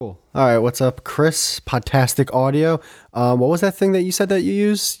Cool. All right, what's up, Chris? Podtastic Audio. What was that thing that you said that you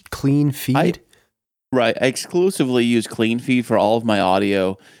use? Clean I Feed? Right. I exclusively use CleanFeed for all of my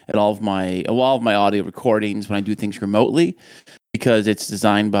audio and all of my audio recordings when I do things remotely because it's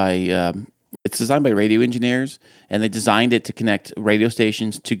designed by radio engineers, and they designed it to connect radio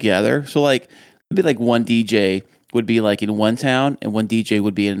stations together. So like it'd be like one DJ would be like in one town and one DJ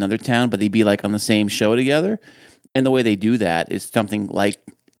would be in another town, but they'd be like on the same show together. And the way they do that is something like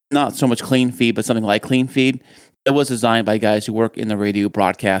not so much CleanFeed, but something like CleanFeed. It was designed by guys who work in the radio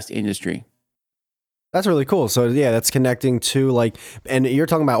broadcast industry. That's really cool. So yeah, that's connecting to and you're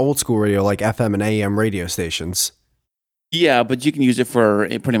talking about old school radio, like FM and AM radio stations. Yeah, but you can use it for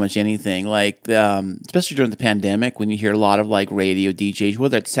pretty much anything. Like, especially during the pandemic, when you hear a lot of like radio DJs,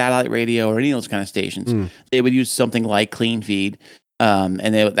 whether it's satellite radio or any of those kind of stations, Mm. they would use something like CleanFeed, and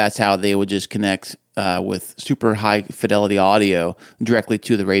that's how they would just connect with super high fidelity audio directly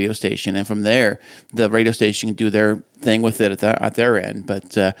to the radio station, and from there, the radio station can do their thing with it at their end.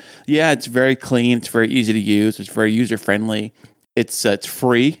 But yeah, it's very clean. It's very easy to use. It's very user friendly. It's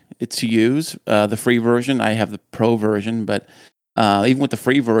free. It's to use the free version. I have the pro version, but even with the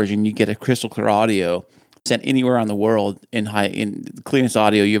free version, you get a crystal clear audio sent anywhere on the world in the cleanest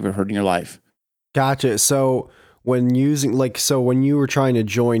audio you ever heard in your life. Gotcha. So when you were trying to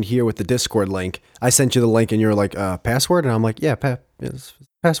join here with the Discord link, I sent you the link and you're like, password? And I'm like, yeah, yes,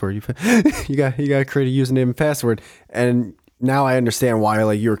 password. You got to create a username and password. And now I understand why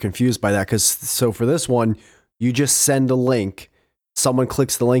like you were confused by that. Cause so for this one, you just send a link. Someone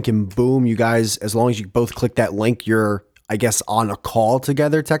clicks the link and boom, you guys, as long as you both click that link, you're, I guess, on a call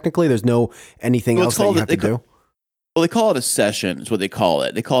together. Technically, there's no anything Well, else that you have to do. well, they call it a session. Is what they call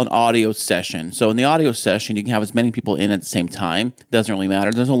it. They call it an audio session. So in the audio session, you can have as many people in at the same time. Doesn't really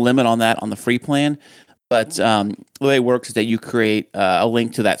matter. There's no limit on that on the free plan. But the way it works is that you create a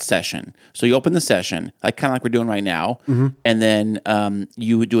link to that session. So you open the session, like kind of like we're doing right now, Mm-hmm. and then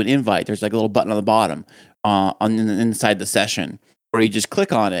you would do an invite. There's like a little button on the bottom inside the session where you just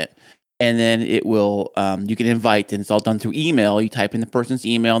click on it, and then it will you can invite, and it's all done through email. You type in the person's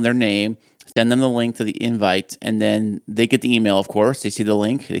email and their name, send them the link to the invite, and then they get the email. Of course, they see the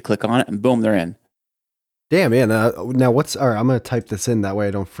link, they click on it, and boom, they're in. Damn, yeah. Now what's all right? I'm gonna type this in that way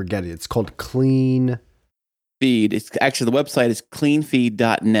I don't forget it. It's called Clean Feed. It's actually the website is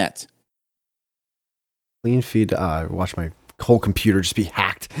cleanfeed.net. Clean Feed. Watch my whole computer just be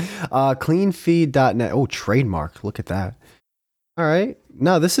hacked. Cleanfeed.net. Oh, trademark. Look at that. All right.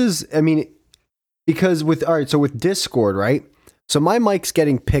 No, this is. I mean, because with all right. So with Discord, right? So my mic's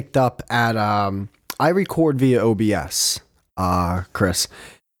getting picked up at. I record via OBS, Chris,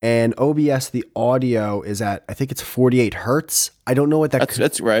 and OBS the audio is at I think it's 48 hertz. I don't know what that.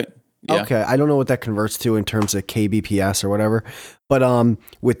 That's right. Yeah. Okay, I don't know what that converts to in terms of kbps or whatever, but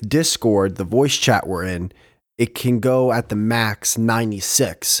with Discord, the voice chat we're in, it can go at the max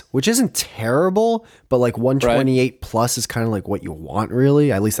 96, which isn't terrible, but like 128 plus is kind of like what you want,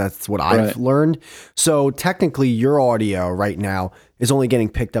 really. At least that's what I've Right. learned. So technically, your audio right now is only getting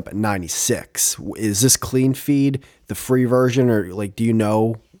picked up at 96. Is this clean feed, the free version, or like, do you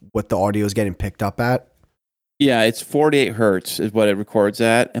know what the audio is getting picked up at? Yeah, it's 48 hertz is what it records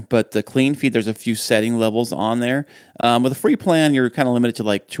at. But the clean feed, there's a few setting levels on there. With a free plan, you're kind of limited to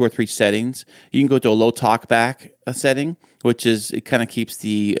like two or three settings. You can go to a low talkback setting, which is it kind of keeps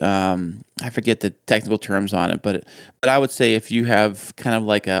the I forget the technical terms on it, but I would say if you have kind of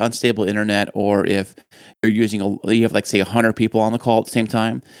like an unstable internet, or if you're you have like say 100 people on the call at the same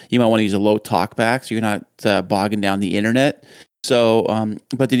time, you might want to use a low talkback so you're not bogging down the internet. So,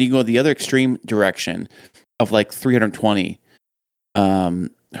 but then you can go the other extreme direction of like 320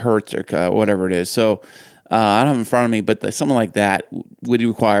 hertz or whatever it is. So I don't have it in front of me, but something like that would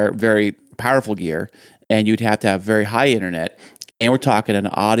require very powerful gear, and you'd have to have very high internet. And we're talking an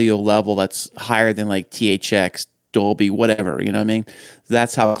audio level that's higher than like THX, Dolby, whatever. You know what I mean?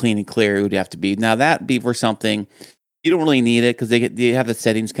 That's how clean and clear it would have to be. Now that be for something you don't really need it because they have the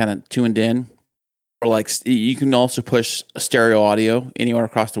settings kind of tuned in. Or like you can also push stereo audio anywhere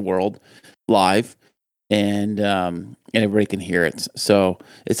across the world live, and everybody can hear it. So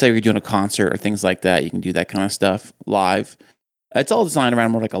it's like you're doing a concert or things like that. You can do that kind of stuff live. It's all designed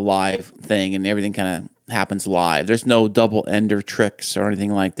around more like a live thing, and everything kind of happens live. There's no double ender tricks or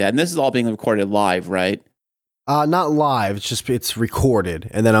anything like that. And this is all being recorded live, right? Not live. It's recorded,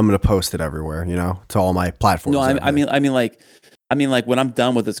 and then I'm gonna post it everywhere. To all my platforms. No, and I everything. mean, like when I'm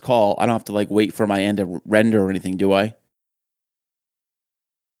done with this call, I don't have to like wait for my end to render or anything, do I?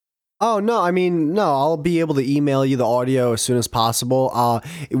 Oh no, I mean no. I'll be able to email you the audio as soon as possible.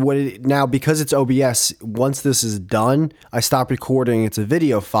 Now because it's OBS. Once this is done, I stop recording. It's a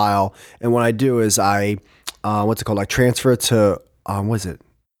video file, and what I do is what's it called? I transfer it to what is it?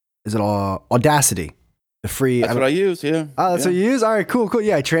 Is it Audacity? The free. That's what I use. Yeah. Oh, that's yeah. what you use. All right, cool.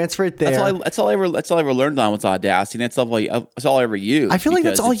 Yeah, I transfer it there. That's all I ever learned on was Audacity. That's all I ever used. I feel like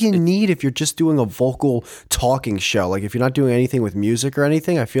that's all you need if you're just doing a vocal talking show. Like if you're not doing anything with music or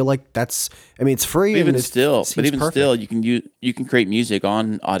anything, I feel like that's. I mean, it's free. But even still, you can create music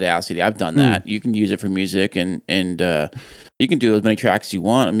on Audacity. I've done that. You can use it for music, and you can do as many tracks as you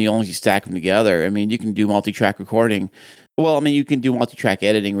want. I mean, as long as you stack them together. I mean, you can do multi-track recording. Well, I mean, you can do multi-track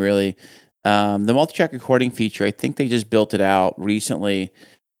editing, really. The multi-track recording feature, I think they just built it out recently.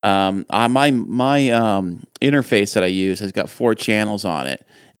 On my interface that I use has got 4 channels on it,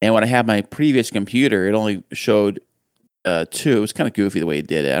 and when I had my previous computer, it only showed 2. It was kind of goofy the way it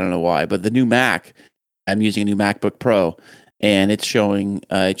did it. I don't know why, but the new Mac, I'm using a new MacBook Pro, and it's showing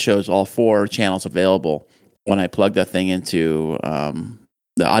it shows all 4 channels available when I plug that thing into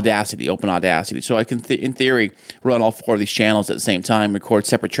the Audacity, open Audacity. So I can, in theory, run all 4 of these channels at the same time, record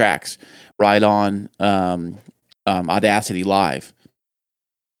separate tracks right on Audacity Live.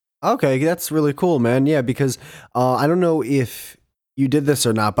 Okay, that's really cool, man. Yeah, because I don't know if you did this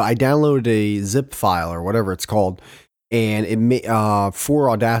or not, but I downloaded a zip file or whatever it's called, and for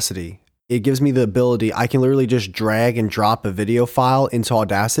Audacity, it gives me the ability. I can literally just drag and drop a video file into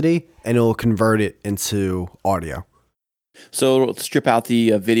Audacity, and it'll convert it into audio. So it'll strip out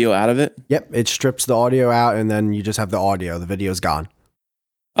the video out of it? Yep, it strips the audio out, and then you just have the audio. The video's gone.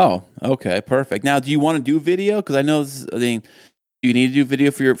 Oh, okay, perfect. Now, do you want to do video? Because I know do you need to do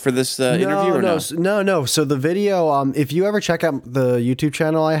video for this interview or no? No. So the video, if you ever check out the YouTube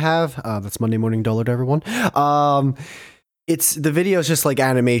channel I have, that's Monday Morning Dullard, everyone. The video is just like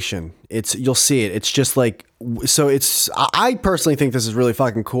animation. You'll see it. It's just like, so I personally think this is really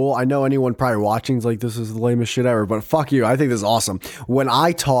fucking cool. I know anyone probably watching is like, this is the lamest shit ever, but fuck you. I think this is awesome. When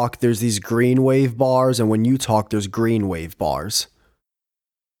I talk, there's these green wave bars, and when you talk, there's green wave bars.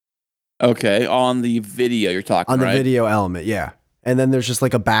 Okay, on the video you're talking, on the right? video element, yeah. And then there's just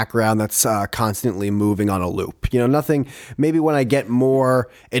like a background that's constantly moving on a loop. You know, nothing. Maybe when I get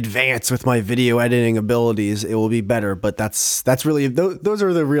more advanced with my video editing abilities, it will be better. But that's really those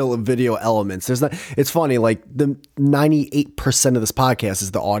are the real video elements. It's funny. Like the 98% of this podcast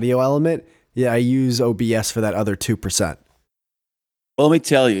is the audio element. Yeah, I use OBS for that other 2%. Well, let me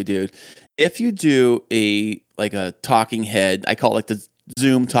tell you, dude. If you do a talking head, I call it like the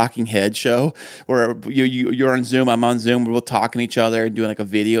Zoom talking head show, where you're on Zoom, I'm on Zoom, we're both talking to each other and doing like a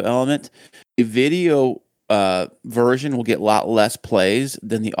video element. The video version will get a lot less plays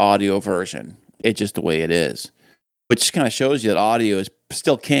than the audio version. It's just the way it is, which kind of shows you that audio is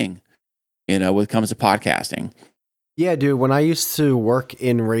still king, when it comes to podcasting. Yeah, dude. When I used to work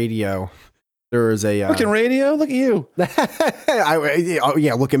in radio, there was a working radio. Look at you. Oh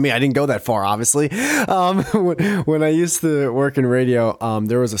yeah, look at me. I didn't go that far, obviously. When I used to work in radio,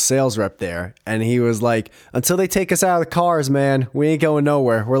 there was a sales rep there, and he was like, "Until they take us out of the cars, man, we ain't going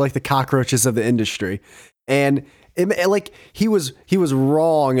nowhere. We're like the cockroaches of the industry." And he was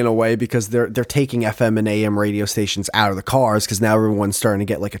wrong in a way, because they're taking FM and AM radio stations out of the cars, because now everyone's starting to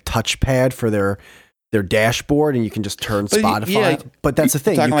get like a touchpad for their dashboard, and you can just turn Spotify. Yeah, but that's the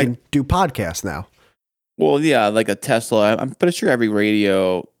thing. You can do podcasts now. Well, yeah, like a Tesla. I'm pretty sure every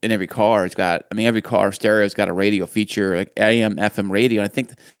radio in every car every car stereo's got a radio feature, like AM, FM radio.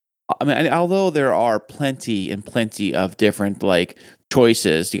 And although there are plenty of different like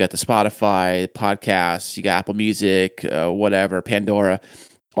choices, you got the Spotify, podcasts, you got Apple Music, whatever, Pandora,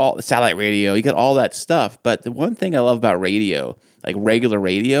 all the satellite radio, you got all that stuff. But the one thing I love about radio, like regular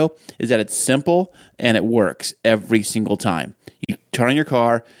radio, is that it's simple and it works every single time. You turn on your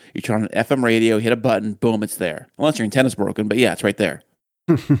car, you turn on FM radio, hit a button, boom, it's there. Unless your antenna's broken, but yeah, it's right there.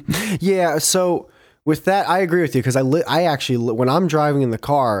 Yeah, so with that, I agree with you, because I actually, when I'm driving in the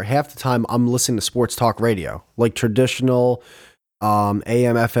car, half the time I'm listening to sports talk radio, like traditional AM,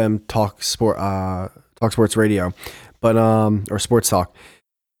 FM talk sports radio, but or sports talk.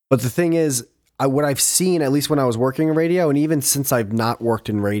 But the thing is, what I've seen, at least when I was working in radio, and even since I've not worked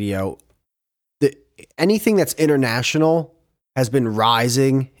in radio, anything that's international has been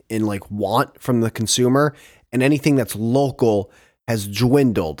rising in like want from the consumer, and anything that's local has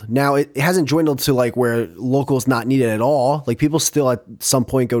dwindled. Now it hasn't dwindled to like where local is not needed at all. Like people still at some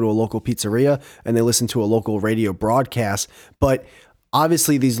point go to a local pizzeria and they listen to a local radio broadcast, but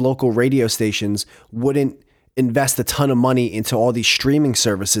obviously these local radio stations wouldn't invest a ton of money into all these streaming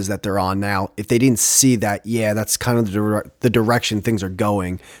services that they're on now if they didn't see that, yeah, that's kind of the direction things are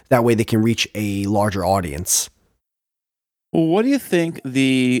going. That way they can reach a larger audience. Well, what do you think do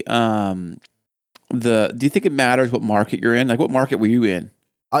you think it matters what market you're in? Like, what market were you in?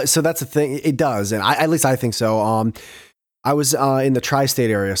 So that's the thing. It does. And at least I think so. I was in the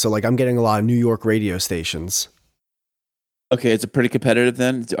tri-state area. So like I'm getting a lot of New York radio stations. Okay, it's a pretty competitive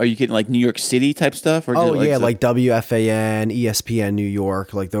then. Are you getting like New York City type stuff? Or like WFAN, ESPN New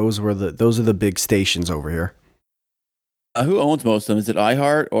York. Like those are the big stations over here. Who owns most of them? Is it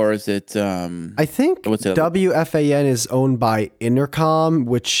iHeart or is it? I think WFAN is owned by Intercom,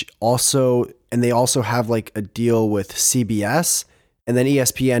 and they also have like a deal with CBS, and then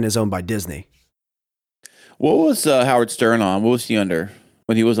ESPN is owned by Disney. What was Howard Stern on? What was he under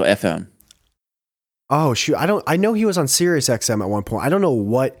when he was on FM? Oh shoot, I know he was on Sirius XM at one point. I don't know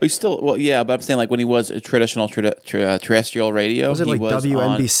what. Yeah, but I'm saying like when he was a traditional terrestrial radio. Was it like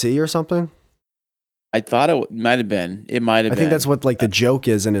WNBC or something? I thought it might have been. It might have been. I think that's what like the joke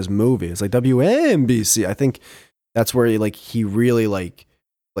is in his movie. It's like WNBC. I think that's where he really like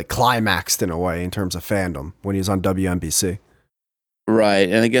climaxed in a way in terms of fandom when he was on WNBC. Right,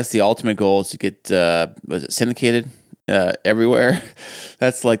 and I guess the ultimate goal is to get was it syndicated everywhere?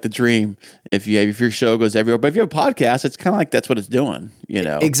 That's like the dream. If your show goes everywhere, but if you have a podcast, it's kind of like that's what it's doing. You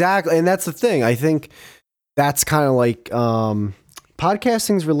know, exactly, and that's the thing. I think that's kind of like.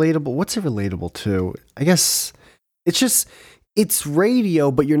 Podcasting's relatable. What's it relatable to? I guess it's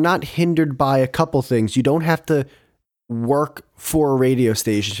radio, but you're not hindered by a couple things. You don't have to work for a radio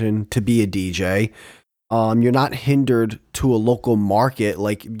station to be a DJ. You're not hindered to a local market.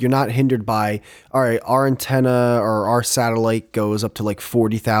 Like you're not hindered by, all right, our antenna or our satellite goes up to like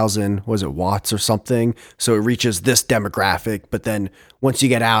 40,000, watts or something. So it reaches this demographic. But then once you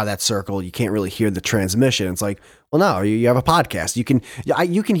get out of that circle, you can't really hear the transmission. It's like, well, no, you have a podcast.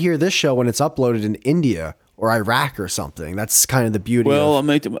 You can hear this show when it's uploaded in India or Iraq or something. That's kind of the beauty. Well,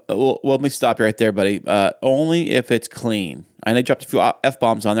 let me stop you right there, buddy. Only if it's clean. I know you dropped a few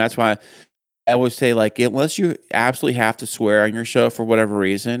F-bombs on there. That's why I always say, like, unless you absolutely have to swear on your show for whatever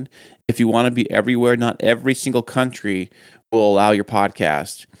reason, if you want to be everywhere, not every single country will allow your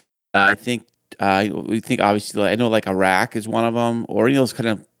podcast. We think obviously, I know like Iraq is one of them, or those kind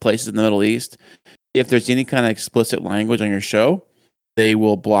of places in the Middle East. If there's any kind of explicit language on your show, they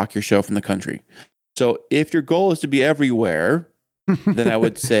will block your show from the country. So if your goal is to be everywhere, then I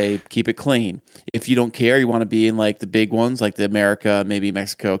would say keep it clean. If you don't care, you want to be in like the big ones, like the America, maybe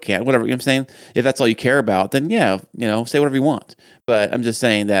Mexico, Canada, whatever, you know what I'm saying? If that's all you care about, then yeah, say whatever you want. But I'm just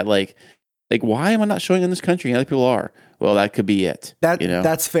saying that like why am I not showing in this country and other people are? Well, that could be it.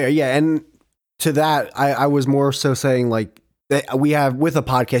 That's fair. Yeah. And to that, I was more so saying like, we have with a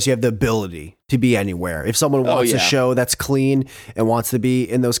podcast, you have the ability to be anywhere. If someone wants a show that's clean and wants to be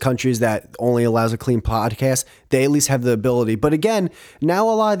in those countries that only allows a clean podcast, they at least have the ability. But again, now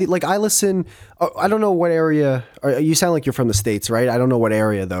a lot of I listen, I don't know what area, you sound like you're from the States, right? I don't know what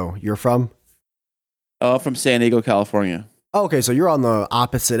area though you're from. From San Diego, California. Okay. So you're on the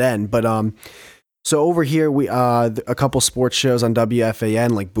opposite end, but, so over here, we a couple sports shows on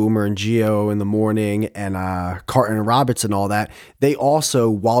WFAN like Boomer and Geo in the morning and Carton and Roberts and all that. They also,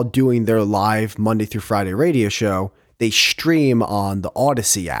 while doing their live Monday through Friday radio show, they stream on the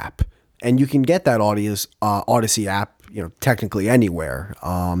Odyssey app, and you can get that Odyssey app, technically anywhere.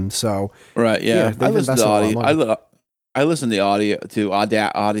 So right, yeah, I listen to audio. I listen to audio to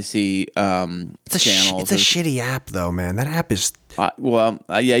Odyssey channels. It's a shitty app though, man. That app is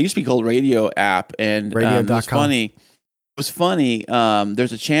it used to be called Radio App, and radio.com. It was funny.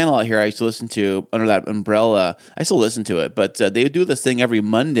 There's a channel out here I used to listen to under that umbrella. I still listen to it, but they would do this thing every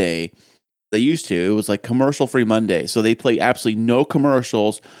Monday. They used to. It was like commercial-free Monday, so they play absolutely no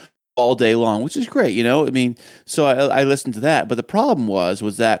commercials all day long, which is great. So I listened to that. But the problem was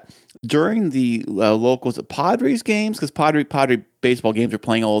that during the locals Padres games, because Padre baseball games are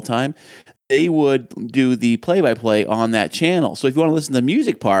playing all the time, they would do the play-by-play on that channel. So if you want to listen to the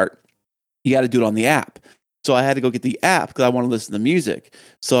music part, you got to do it on the app. So I had to go get the app because I want to listen to music.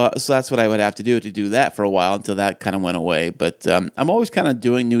 So that's what I would have to do that for a while until that kind of went away. But I'm always kind of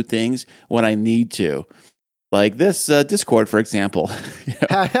doing new things when I need to. Like this Discord, for example.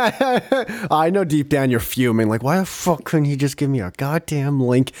 I know deep down you're fuming. Like, why the fuck couldn't he just give me a goddamn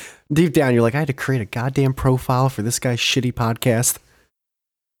link? Deep down, you're like, I had to create a goddamn profile for this guy's shitty podcast.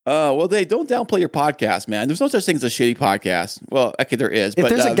 Well, they don't downplay your podcast, man. There's no such thing as a shitty podcast. Well, okay, there is. If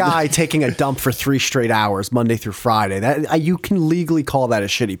there's a guy taking a dump for 3 straight hours, Monday through Friday, that you can legally call that a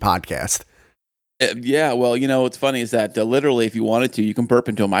shitty podcast. Yeah, well, what's funny is that literally, if you wanted to, you can burp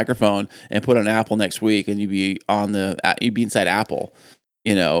into a microphone and put an Apple next week, and you'd be inside Apple.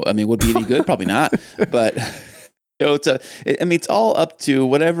 I mean, would be any good? Probably not. But it's all up to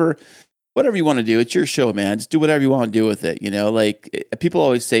whatever you want to do. It's your show, man. Just do whatever you want to do with it. Like people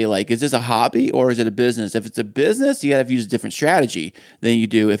always say, like, is this a hobby or is it a business? If it's a business, you got to use a different strategy than you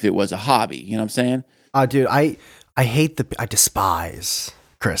do if it was a hobby. You know what I'm saying? Dude, I despise.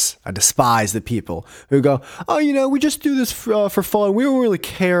 Chris, I despise the people who go, oh, we just do this for fun. We don't really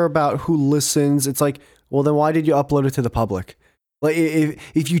care about who listens. It's like, well, then why did you upload it to the public? Like,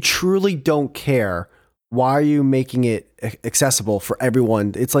 if you truly don't care, why are you making it accessible for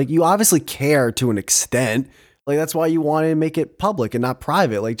everyone? It's like, you obviously care to an extent. Like, that's why you want to make it public and not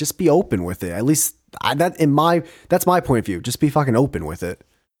private. Like, just be open with it. At least that's my point of view. Just be fucking open with it.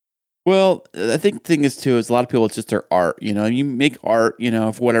 Well, I think the thing is too is a lot of people, it's just their art. You make art,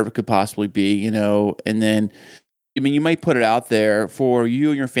 for whatever it could possibly be, and then I mean, you might put it out there for you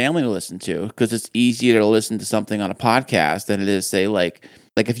and your family to listen to, because it's easier to listen to something on a podcast than it is, say, like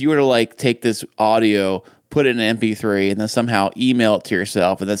if you were to like take this audio, put it in an MP3, and then somehow email it to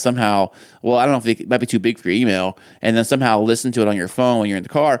yourself, and then somehow, well, I don't know if it might be too big for your email, and then somehow listen to it on your phone when you're in the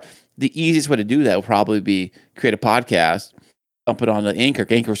car. The easiest way to do that would probably be create a podcast, dump it on the Anchor.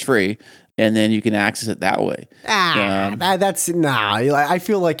 Anchor's free, and then you can access it that way. I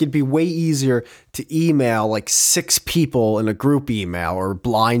feel like it'd be way easier to email like 6 people in a group email, or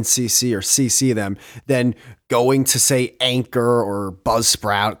blind CC or CC them, than going to, say, Anchor or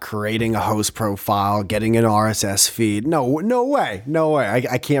Buzzsprout, creating a host profile, getting an RSS feed. No way.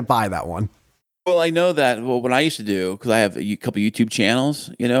 I can't buy that one. Well, I know that. Well, what I used to do, because I have a couple YouTube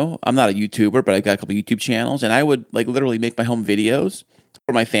channels, I'm not a YouTuber, but I got a couple YouTube channels, and I would like literally make my home videos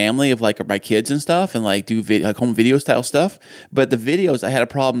for my family of like my kids and stuff, and like do like home video style stuff. But the videos, I had a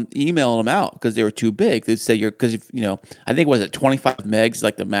problem emailing them out because they were too big. They'd say because I think it was at 25 megs,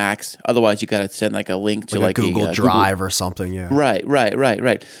 like the max. Otherwise, you got to send like a link to like a Google Drive or something. Yeah.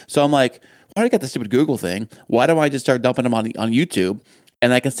 Right. So I'm like, why do I got the stupid Google thing? Why don't I just start dumping them on YouTube?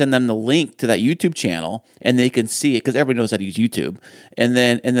 And I can send them the link to that YouTube channel, and they can see it, because everybody knows how to use YouTube. And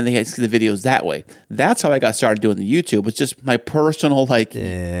then they can see the videos that way. That's how I got started doing the YouTube. It's just my personal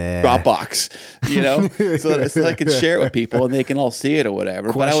Dropbox, so I can share it with people and they can all see it or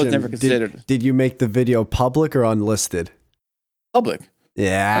whatever. But I was never considered. Did you make the video public or unlisted? Public.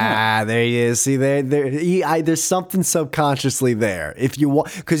 Yeah, there you is. See, there's something subconsciously there. If you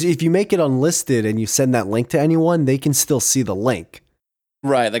want, because if you make it unlisted and you send that link to anyone, they can still see the link.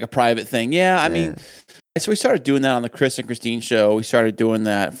 Right, like a private thing. Yeah, I mean, so we started doing that on the Chris and Christine show. We started doing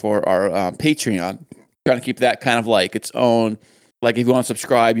that for our Patreon, trying to keep that kind of like its own. Like, if you want to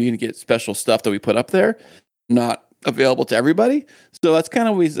subscribe, you can get special stuff that we put up there, not available to everybody. So that's kind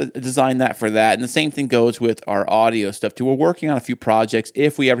of we designed that for that. And the same thing goes with our audio stuff too. We're working on a few projects.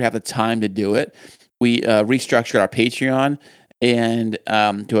 If we ever have the time to do it, we restructured our Patreon and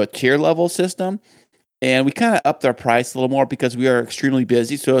to a tier level system. And we kind of upped our price a little more because we are extremely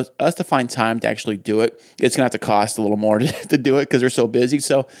busy. So us to find time to actually do it, it's going to have to cost a little more to do it because we're so busy.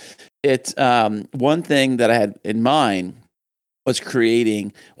 So it's one thing that I had in mind was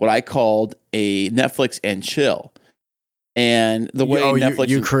creating what I called a Netflix and chill. And the way Netflix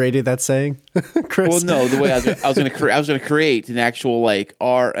you created that saying, Chris? Well, no, the way I was going to create an actual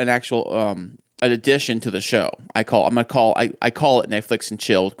an addition to the show. I call it Netflix and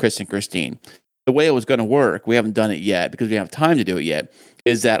Chill, Chris and Christine. The way it was going to work, we haven't done it yet because we don't have time to do it yet,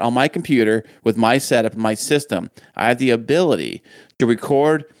 is that on my computer with my setup and my system, I have the ability to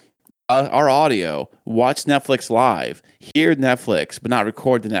record our audio, watch Netflix live, hear Netflix, but not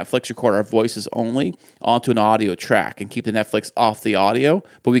record the Netflix, record our voices only onto an audio track and keep the Netflix off the audio,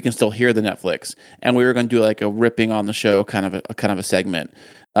 but we can still hear the Netflix. And we were going to do like a ripping on the show kind of a segment,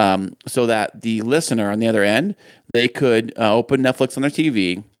 so that the listener on the other end, they could open Netflix on their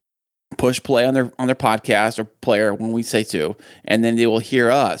TV, push play on their podcast or player when we say to, and then they will hear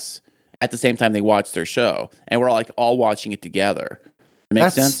us at the same time they watch their show, and we're all watching it together.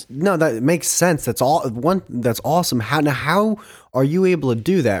 Makes sense? No, that makes sense. That's awesome. How are you able to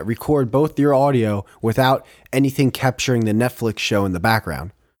do that? Record both your audio without anything capturing the Netflix show in the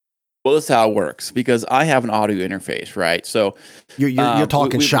background? Well, this is how it works, because I have an audio interface, right? So you're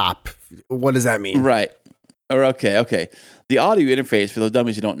talking shop. What does that mean? Right. Or okay. The audio interface, for those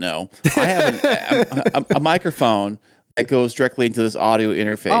dummies who don't know, I have a microphone that goes directly into this audio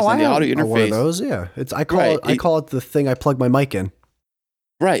interface. Oh, and the audio interface, one of those. Yeah, I call it the thing I plug my mic in.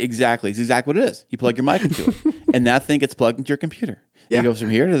 Right, exactly. It's exactly what it is. You plug your mic into it, and that thing gets plugged into your computer. Yeah. It goes from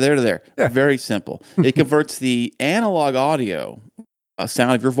here to there to there. Yeah. Very simple. It converts the analog audio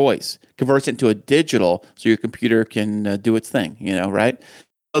sound of your voice, converts it into a digital so your computer can do its thing, right?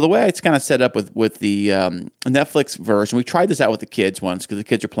 So the way it's kind of set up with the Netflix version, we tried this out with the kids once because the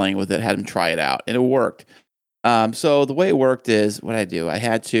kids are playing with it, had them try it out, and it worked. So the way it worked is what I do. I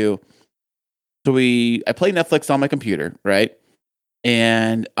play Netflix on my computer, right?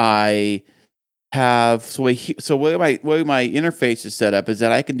 And I have so way my interface is set up is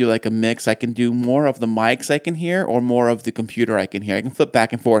that I can do like a mix. I can do more of the mics I can hear or more of the computer I can hear. I can flip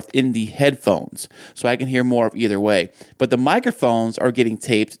back and forth in the headphones, so I can hear more of either way. But the microphones are getting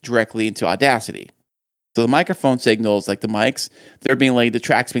taped directly into Audacity. So the microphone signals, like the mics, the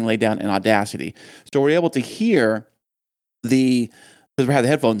tracks being laid down in Audacity. So we're able to hear because we have the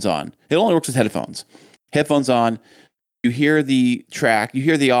headphones on. It only works with headphones. Headphones on. You hear the track, you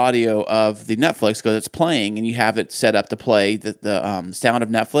hear the audio of the Netflix because it's playing, and you have it set up to play the sound of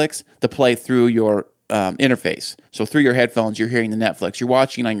Netflix to play through your interface. So through your headphones, you're hearing the Netflix. You're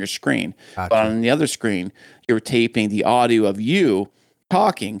watching on your screen. Gotcha. But on the other screen, you're taping the audio of you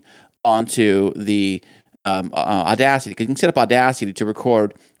talking onto the Audacity. Because you can set up Audacity to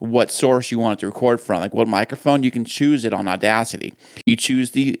record what source you want it to record from, like what microphone. You can choose it on Audacity. You choose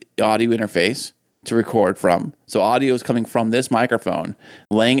the audio interface to record from. So audio is coming from this microphone,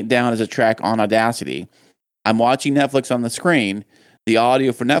 laying it down as a track on Audacity. I'm watching Netflix on the screen. The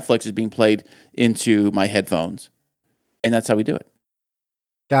audio for Netflix is being played into my headphones. And that's how we do it.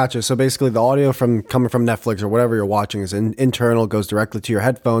 Gotcha. So basically the audio coming from Netflix or whatever you're watching is internal, goes directly to your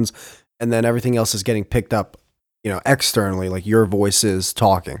headphones, and then everything else is getting picked up, externally, like your voice is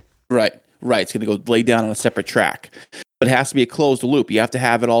talking. Right. It's going to go lay down on a separate track. But it has to be a closed loop. You have to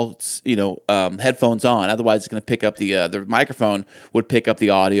have it all, headphones on. Otherwise, it's going to pick up the microphone would pick up the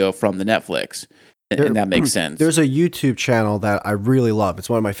audio from the Netflix, and that makes sense. There's a YouTube channel that I really love.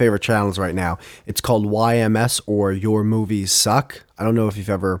 It's one of my favorite channels right now. It's called YMS, or Your Movies Suck. I don't know if you've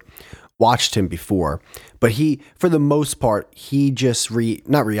ever watched him before, but he, for the most part, he just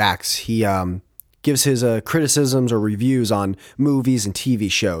not reacts. He gives his criticisms or reviews on movies and TV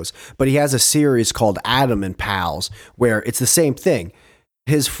shows. But he has a series called Adam and Pals, where it's the same thing.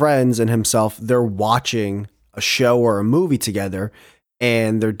 His friends and himself, they're watching a show or a movie together,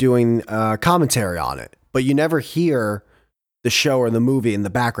 and they're doing commentary on it. But you never hear the show or the movie in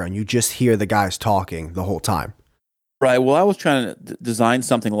the background. You just hear the guys talking the whole time. Right. Well, I was trying to design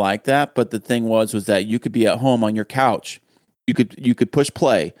something like that, but the thing was that you could be at home on your couch. You could push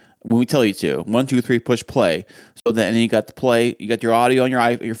play when we tell you to. 1, 2, 3, push play. So then you got you got your audio on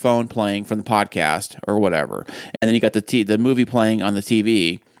your phone playing from the podcast or whatever, and then you got the movie playing on the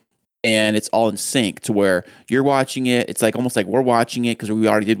TV, and it's all in sync to where you're watching it. It's like almost like we're watching it because we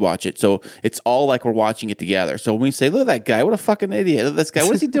already did watch it. So it's all like we're watching it together. So when we say, "Look at that guy! What a fucking idiot! Look at this guy!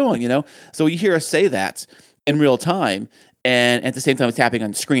 What is he doing?" So you hear us say that in real time, and at the same time, it's happening on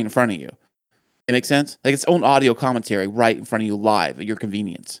the screen in front of you. It makes sense? Like its own audio commentary right in front of you live at your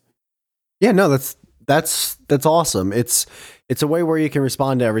convenience. Yeah, no, that's awesome. It's a way where you can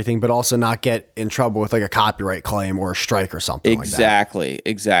respond to everything, but also not get in trouble with like a copyright claim or a strike or something like that.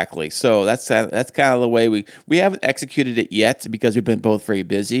 Exactly. So that's kind of the way we haven't executed it yet because we've been both very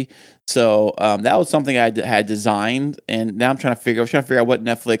busy. So that was something I had designed, and now I was trying to figure out what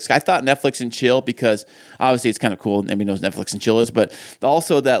Netflix. I thought Netflix and chill because obviously it's kind of cool. Everybody knows Netflix and chill is, but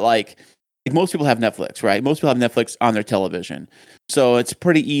also that like most people have Netflix, right? Most people have Netflix on their television. So it's a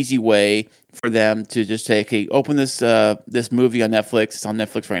pretty easy way for them to just say, okay, open this movie on Netflix. It's on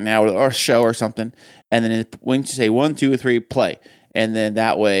Netflix right now, or a show or something. And then when you say 1, 2, 3, play. And then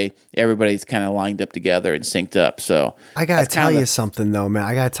that way everybody's kind of lined up together and synced up. So I got to tell you something though, man.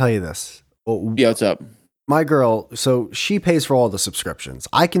 I got to tell you this. Yeah, what's up? My girl, so she pays for all the subscriptions.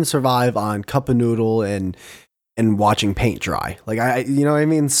 I can survive on Cup of Noodle and watching paint dry. Like you know what I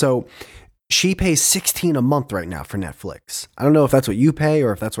mean? So she pays $16 a month right now for Netflix. I don't know if that's what you pay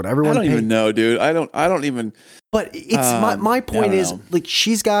or if that's what everyone pays. I don't even know, dude. I don't even. But it's my point is like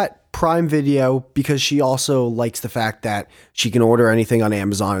she's got Prime Video because she also likes the fact that she can order anything on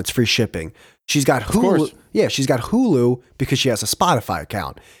Amazon. It's free shipping. She's got Hulu. Yeah, she's got Hulu because she has a Spotify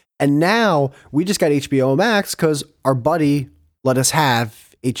account. And now we just got HBO Max because our buddy let us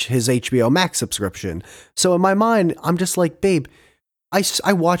have his HBO Max subscription. So in my mind, I'm just like, babe,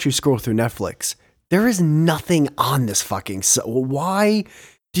 I watch you scroll through Netflix. There is nothing on this fucking. So why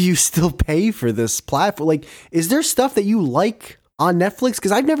do you still pay for this platform? Like, is there stuff that you like on Netflix?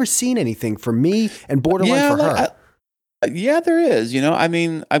 Because I've never seen anything for me and borderline for her. Yeah, there is. I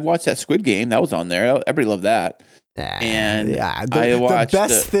mean, I watched that Squid Game. That was on there. Everybody loved that. And yeah, the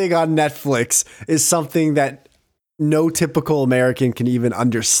best thing on Netflix is something that no typical American can even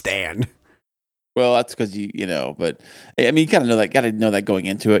understand. Well, that's because you know, but I mean, you kind of know that, got to know that going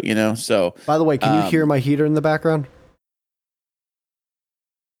into it, you know. So, By the way, can you hear my heater in the background?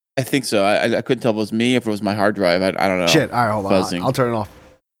 I think so. I couldn't tell if it was me, if it was my hard drive. I don't know. Shit. All right, hold on. Buzzing. I'll turn it off.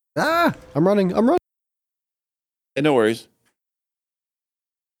 Ah, I'm running. I'm running. Yeah, no worries.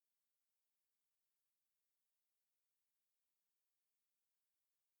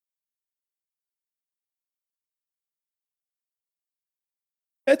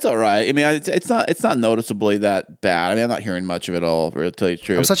 It's all right. I mean, it's not noticeably that bad. I mean, I'm not hearing much of it all, to tell you the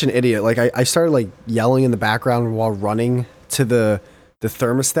truth. I'm such an idiot. Like I started like yelling in the background while running to the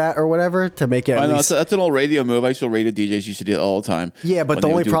thermostat or whatever to make it. I know least... that's an old radio move. I used to radio DJs used to do it all the time. Yeah, but the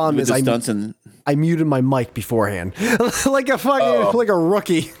only problem is I muted my mic beforehand, like a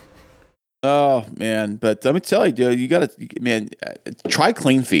rookie. Oh man, but let me tell you, dude, you gotta, man, try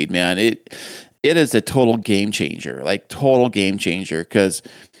Clean Feed, man. It is a total game changer, like total game changer, because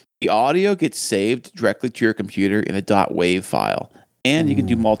the audio gets saved directly to your computer in a .wav file, and you can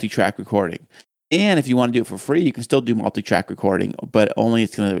do multi-track recording. And if you want to do it for free, you can still do multi-track recording, but only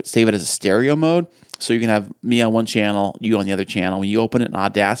it's going to save it as a stereo mode. So you can have me on one channel, you on the other channel. When you open it in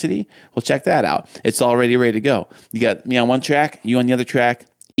Audacity, well, check that out. It's already ready to go. You got me on one track, you on the other track,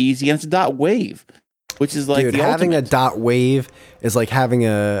 easy, and it's a .wav, which is like, dude, having ultimate. A .wav is like having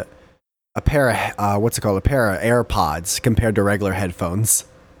a pair of what's it called? A pair of AirPods compared to regular headphones.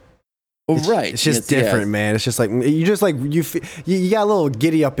 Oh, right. It's just different, man. It's just like you got a little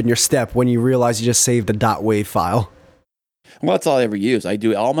giddy up in your step when you realize you just saved a .wav file. Well, that's all I ever use. I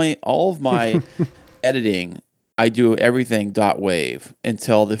do all of my editing. I do everything .wav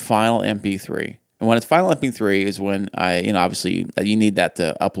until the final MP3. And when it's final MP3 is when obviously you need that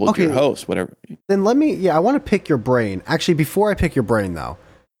to upload to your host, whatever. Then I want to pick your brain. Actually, before I pick your brain though,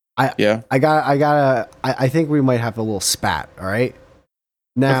 I think we might have a little spat. All right.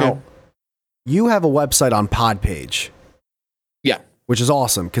 Now, you have a website on Podpage. Yeah. Which is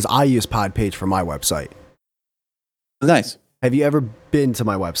awesome because I use Podpage for my website. Nice. Have you ever been to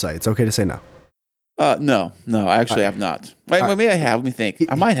my website? It's okay to say no. No, I actually have not. Wait, maybe I have. Let me think.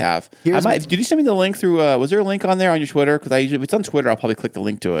 I might have. Did you send me the link through? Was there a link on there on your Twitter? Because if it's on Twitter, I'll probably click the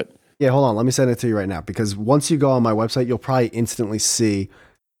link to it. Yeah, hold on. Let me send it to you right now because once you go on my website, you'll probably instantly see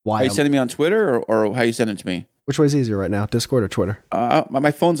why. Are you sending me on Twitter or how you send it to me? Which way is easier right now, Discord or Twitter?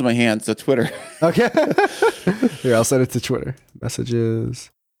 My phone's in my hand, so Twitter. Okay. Here, I'll send it to Twitter. Messages.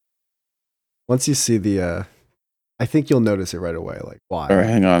 Once you see the, I think you'll notice it right away. Like, why? All right,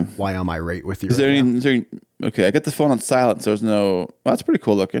 hang on. Why am I irate with you? Okay, I got the phone on silent, so there's no. Well, that's pretty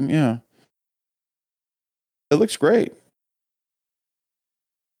cool looking. Yeah. It looks great.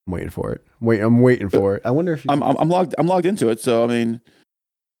 I'm waiting for it. I'm waiting for it. I wonder if I'm logged into it, so I mean,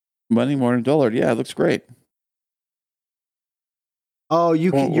 money more than $1. Yeah, it looks great. Oh,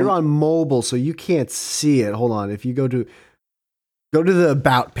 you're on mobile, so you can't see it. Hold on. If you go to the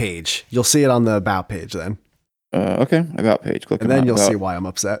About page, you'll see it on the About page then. Okay, About page. Click and then you'll see why I'm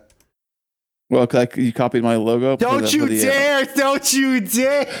upset. Well, you copied my logo? Don't you dare! Don't you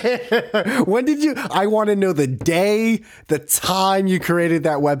dare! When did you? I want to know the day, the time you created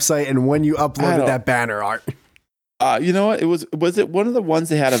that website, and when you uploaded that banner art. You know what? Was it one of the ones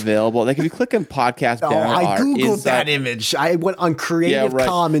they had available? Like if you click on podcast banner art. I googled that image. I went on Creative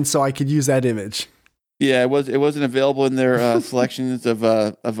Commons so I could use that image. Yeah, it wasn't available in their selections of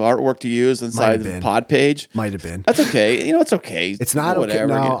artwork to use inside the pod page. Might have been. That's okay. You know, it's okay. It's not okay.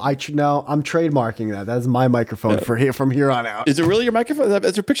 No, I'm trademarking that. That's my microphone from here on out. Is it really your microphone?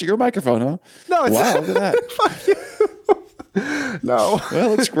 That's a picture of your microphone, huh? No, it's wow. Look at that. No.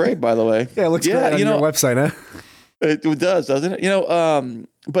 Well, it looks great, by the way. Yeah, it looks great on your website, huh? It does, doesn't it? You know,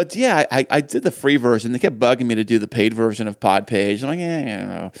 but yeah, I did the free version. They kept bugging me to do the paid version of Podpage. I'm like,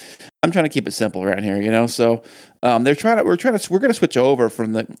 yeah, I'm trying to keep it simple around here, you know. So we're going to switch over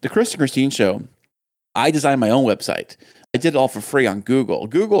from the Chris and Christine show. I designed my own website. I did it all for free on Google.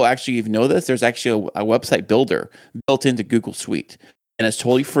 Google actually, if you know this, there's actually a website builder built into Google Suite, and it's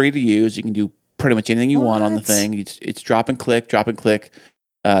totally free to use. You can do pretty much anything you want on the thing. It's drop and click.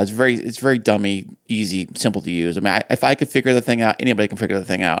 It's very dummy, easy, simple to use. I mean, if I could figure the thing out, anybody can figure the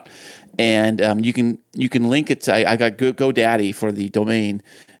thing out. And you can link it to. I got GoDaddy for the domain,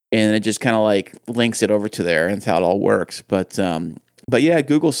 and it just kind of like links it over to there, and that's how it all works. But yeah,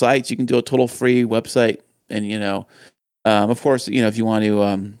 Google Sites, you can do a total free website, and of course, if you want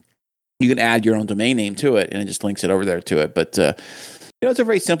to, you can add your own domain name to it, and it just links it over there to it. But it's a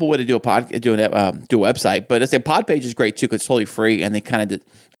very simple way to do a website, but it's a Podpage is great too because it's totally free, and they kind of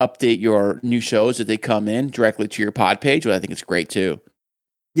update your new shows that they come in directly to your Podpage, but I think it's great too.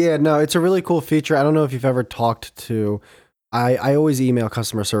 Yeah, no, it's a really cool feature. I don't know if you've ever talked to I always email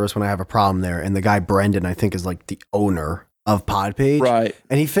customer service when I have a problem there, and the guy Brendan, I think, is like the owner of Podpage, Right.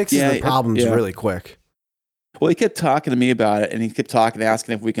 and he fixes Yeah, the problems yeah. really quick. Well, he kept talking to me about it, and he kept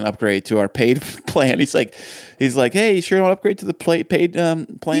asking if we can upgrade to our paid plan. He's like, hey, you sure you want to upgrade to the paid plan?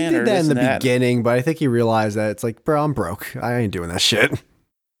 He did or that this in the and that? beginning, but I think he realized that it's like, bro, I'm broke. I ain't doing that shit.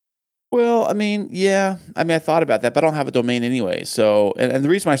 Well, I mean, yeah. I mean, I thought about that, but I don't have a domain anyway. So, and the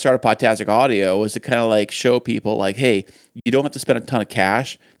reason I started Podtastic Audio was to kind of like show people, like, hey, you don't have to spend a ton of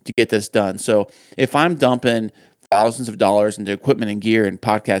cash to get this done. So, if I'm dumping thousands of dollars into equipment and gear and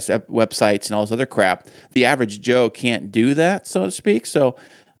podcast websites and all this other crap, the average Joe can't do that, so to speak. So,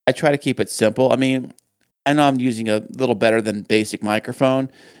 I try to keep it simple. I mean, I know I'm using a little better than basic microphone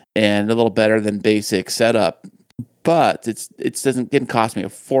and a little better than basic setup, but it didn't cost me a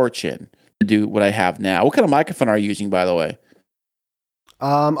fortune to do what I have now. What kind of microphone are you using, by the way?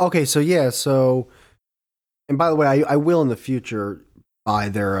 Okay, so yeah, and by the way, I will in the future buy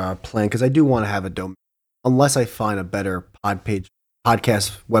their plan because I do want to have a domain, unless I find a better podcast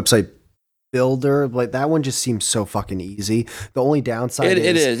website builder. Like that one just seems so fucking easy. The only downside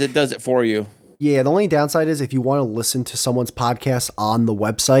It does it for you. Yeah, the only downside is if you want to listen to someone's podcast on the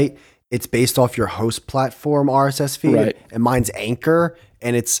website, it's based off your host platform RSS feed, Right. and mine's Anchor,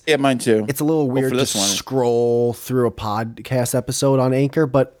 and it's Mine too. it's a little weird for to this one. scroll through a podcast episode on Anchor,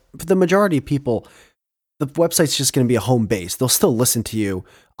 but for the majority of people, the website's just going to be a home base. They'll still listen to you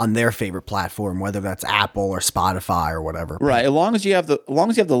on their favorite platform, whether that's Apple or Spotify or whatever. Right. As long as you have the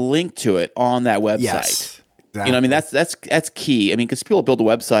link to it on that website. Yes. Exactly. You know, I mean, that's key. I mean, because people build a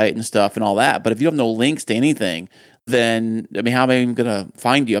website and stuff and all that, but if you have no links to anything, then I mean, how am I even gonna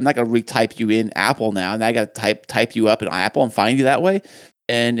find you? I'm not gonna retype you in Apple now, and I got to type you up in Apple and find you that way,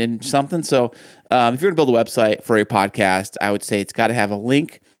 and something. So, if you're gonna build a website for your podcast, I would say it's got to have a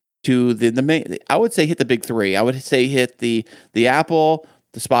link to the main. I would say hit the big three. I would say hit the Apple,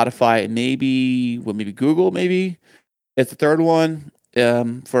 the Spotify, and maybe Google. Maybe it's the third one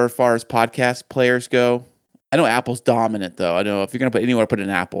for as far as podcast players go. I know Apple's dominant, though. I know if you're going to put anywhere, put in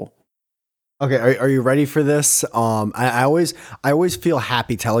Apple. Okay, are you ready for this? I always feel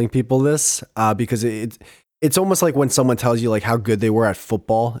happy telling people this because it's almost like when someone tells you like how good they were at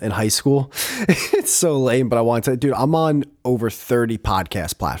football in high school. It's so lame, but I want to, dude. I'm on over 30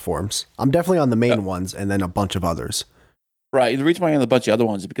 podcast platforms. I'm definitely on the main ones, and then a bunch of others. Right. The reason why I'm on a bunch of other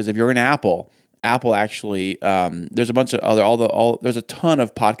ones is because if you're in Apple actually, there's a bunch of other there's a ton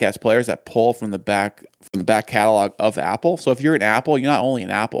of podcast players that pull from the back catalog of Apple. So if you're in Apple, you're not only in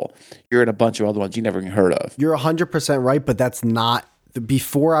Apple, you're in a bunch of other ones you never even heard of. You're 100% right, but that's not.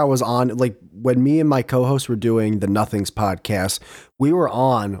 Before I was on, like when me and my co-hosts were doing the Nothings podcast, we were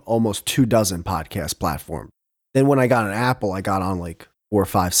on almost 24 podcast platforms. Then when I got an Apple, I got on like 4,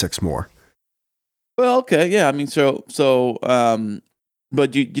 5, 6 more. Well, okay, yeah. I mean,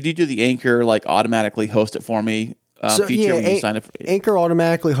 but did you do the Anchor like automatically host it for me feature when you sign up? Anchor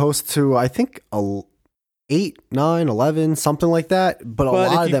automatically hosts to I think 8, 9, 11, something like that. But a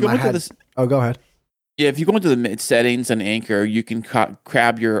lot of them I had. Oh, go ahead. Yeah, if you go into the mid settings on Anchor, you can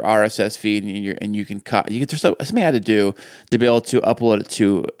grab your RSS feed and you can there's something I had to do to be able to upload it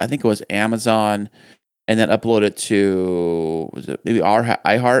to, I think it was Amazon, and then upload it to, was it maybe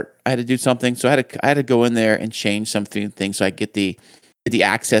iHeart? I had to do something, so I had to go in there and change something so I get the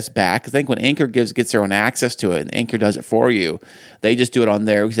access back. I think when Anchor gets their own access to it, and Anchor does it for you, they just do it on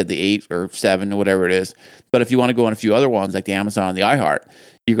there. We said the 8 or 7 or whatever it is. But if you want to go on a few other ones like the Amazon and the iHeart,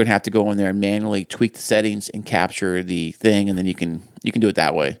 you're going to have to go in there and manually tweak the settings and capture the thing, and then you can do it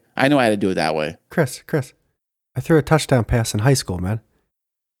that way. I know I had to do it that way. Chris, I threw a touchdown pass in high school, man.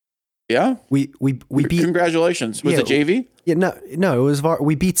 Yeah, we beat. Congratulations! Was it JV? Yeah, no, it was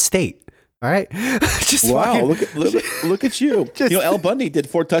we beat State. All right, just wow! Look at you. You know, Al Bundy did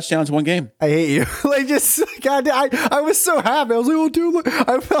 4 touchdowns in one game. I hate you. Like, just God, I was so happy. I was like, oh, dude, look.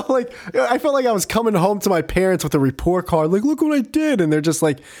 I felt like I was coming home to my parents with a report card. Like, look what I did, and they're just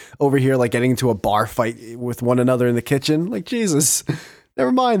like over here, like getting into a bar fight with one another in the kitchen. Like, Jesus,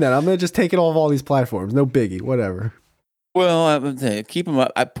 never mind that. I'm gonna just take it off all these platforms. No biggie. Whatever. Well, keep them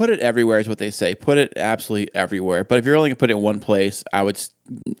up. I put it everywhere is what they say. Put it absolutely everywhere. But if you're only going to put it in one place, I would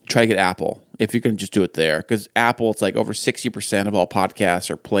try to get Apple. If you can just do it there. Because Apple, it's like over 60% of all podcasts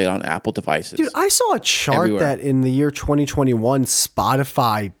are played on Apple devices. Dude, I saw a chart that in the year 2021,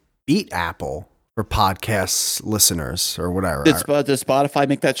 Spotify beat Apple for podcast listeners or whatever. Does Spotify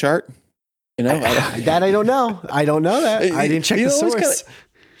make that chart? You know, that I don't know. I don't know that. I didn't check the source.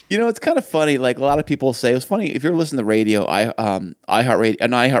 It's kind of funny. Like a lot of people say, it's funny if you're listening to radio. iHeartRadio,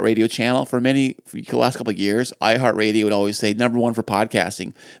 an iHeartRadio channel for the last couple of years. iHeartRadio would always say #1 for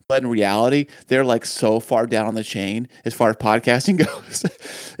podcasting, but in reality, they're like so far down on the chain as far as podcasting goes.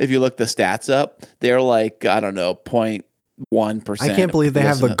 If you look the stats up, they're like I don't know 0.1%. I can't believe they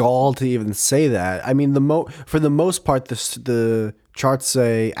have the gall to even say that. I mean, for the most part, the charts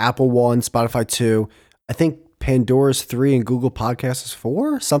say Apple 1, Spotify 2. I think Pandora's 3 and Google Podcasts is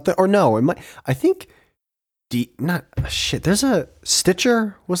 4, something, or no, it might. I think there's a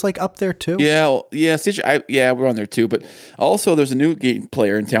Stitcher was like up there too. Yeah, Stitcher. We're on there too. But also, there's a new game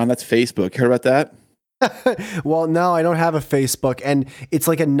player in town. That's Facebook. You heard about that? Well, no, I don't have a Facebook, and it's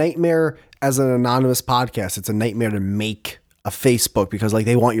like a nightmare as an anonymous podcast. It's a nightmare to make a Facebook because like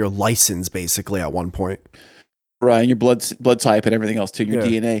they want your license basically at one point. Right, and your blood type and everything else too, your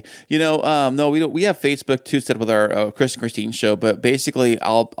DNA. No, we don't. We have Facebook too, set up with our Chris and Christine show. But basically,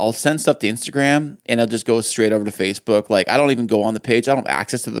 I'll send stuff to Instagram, and it'll just go straight over to Facebook. Like I don't even go on the page. I don't have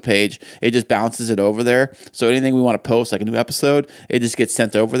access to the page. It just bounces it over there. So anything we want to post, like a new episode, it just gets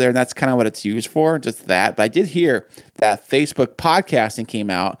sent over there, and that's kind of what it's used for. Just that. But I did hear that Facebook podcasting came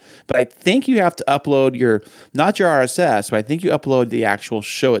out, but I think you have to upload not your RSS, but I think you upload the actual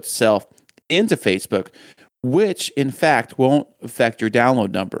show itself into Facebook, which in fact won't affect your download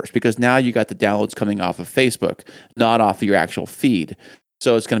numbers because now you got the downloads coming off of Facebook, not off of your actual feed.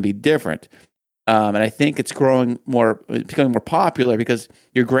 So it's going to be different. And I think it's becoming more popular because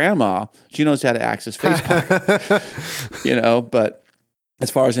your grandma, she knows how to access Facebook, but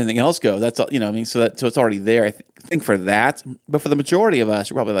as far as anything else goes, that's all, so it's already there. I think for that, but for the majority of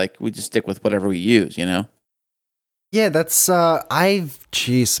us, we're probably we just stick with whatever we use, Yeah, that's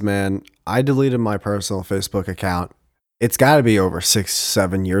jeez, man. I deleted my personal Facebook account. It's got to be over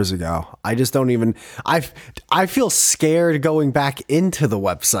 6-7 years ago. I just don't even. I feel scared going back into the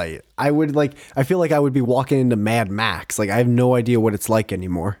website. I feel like I would be walking into Mad Max. Like I have no idea what it's like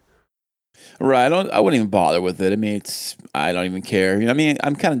anymore. Right. I wouldn't even bother with it. I mean, I don't even care.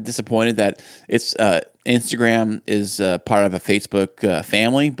 I'm kind of disappointed that it's Instagram is part of a Facebook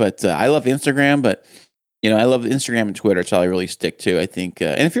family, but I love Instagram, but. I love Instagram and Twitter. It's all I really stick to, I think.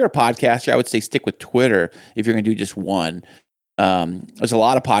 And if you're a podcaster, I would say stick with Twitter if you're going to do just one. There's a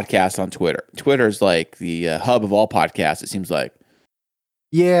lot of podcasts on Twitter. Twitter is like the hub of all podcasts, it seems like.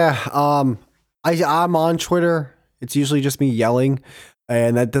 Yeah. I'm on Twitter. It's usually just me yelling,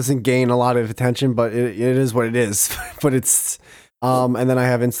 and that doesn't gain a lot of attention, but it is what it is. But it's, and then I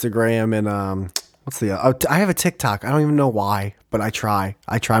have Instagram and, I have a TikTok. I don't even know why, but I try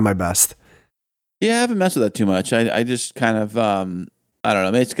my best. Yeah, I haven't messed with that too much. I just kind of, I don't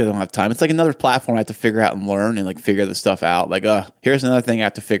know, maybe it's because I don't have time. It's like another platform I have to figure out and learn and figure the stuff out. Like, here's another thing I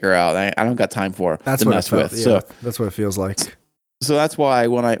have to figure out. I don't got time for to mess with. Yeah, so that's what it feels like. So that's why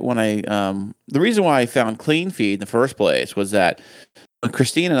when I the reason why I found Clean Feed in the first place was that when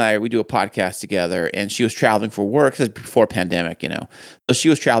Christine and I, we do a podcast together, and she was traveling for work. This is before pandemic, So she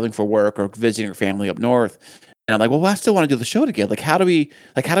was traveling for work or visiting her family up north. And I'm like, well, I still want to do the show together. How do we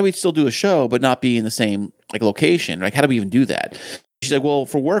still do a show but not be in the same location? Like, how do we even do that? She's like, well,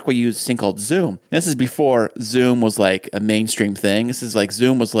 for work we use this thing called Zoom. And this is before Zoom was like a mainstream thing. This is like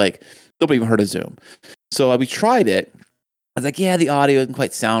Zoom was like nobody even heard of Zoom. So we tried it. I was like, yeah, the audio doesn't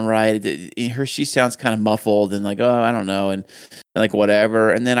quite sound right. She sounds kind of muffled and like, oh, I don't know, and like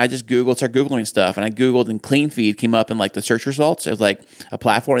whatever. And then I just started Googling stuff, and I Googled, and Clean Feed came up in like the search results. It was like a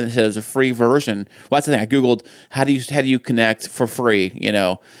platform that says a free version. Well, that's the thing. I Googled how do you connect for free,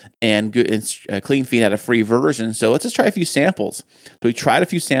 and Clean Feed had a free version. So let's just try a few samples. So we tried a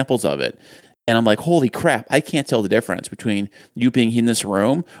few samples of it. And I'm like, holy crap, I can't tell the difference between you being in this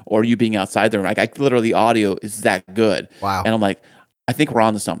room or you being outside the room. Like, literally, the audio is that good. Wow. And I'm like, I think we're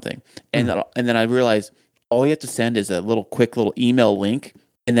on to something. And then I realized all you have to send is a quick little email link,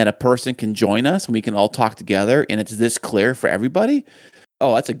 and then a person can join us, and we can all talk together, and it's this clear for everybody.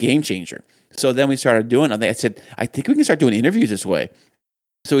 Oh, that's a game changer. So then we started doing, I said, I think we can start doing interviews this way.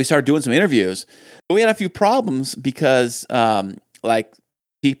 So we started doing some interviews. But we had a few problems because,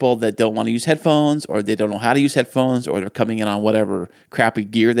 people that don't want to use headphones, or they don't know how to use headphones, or they're coming in on whatever crappy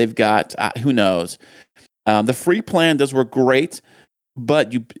gear they've got. Who knows? The free plan does work great,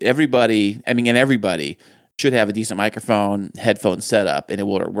 but everybody should have a decent microphone, headphone setup, and it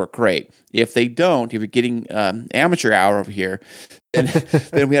will work great. If they don't, if you're getting amateur hour over here,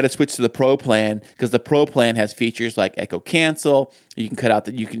 then we had to switch to the Pro plan, because the Pro plan has features like echo cancel. You can cut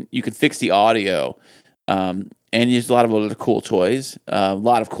out you can fix the audio. and there's a lot of other cool toys. A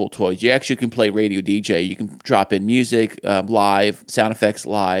lot of cool toys. You actually can play radio DJ. You can drop in music live, sound effects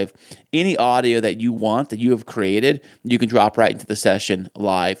live, any audio that you want that you have created. You can drop right into the session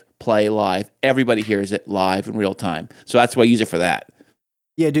live, play live. Everybody hears it live in real time. So that's why I use it for that.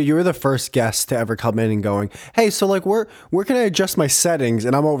 Yeah, dude, you were the first guest to ever come in and going, hey, so like where can I adjust my settings?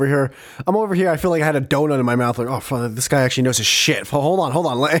 And I'm over here. I feel like I had a donut in my mouth. Like, oh, this guy actually knows his shit. Hold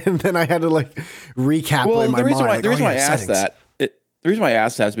on. And then I had to like recap in my mind. The reason why I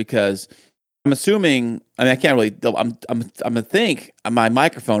asked that is because I'm assuming. I mean, I can't really. I'm gonna think my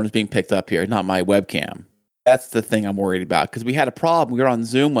microphone is being picked up here, not my webcam. That's the thing I'm worried about because we had a problem. We were on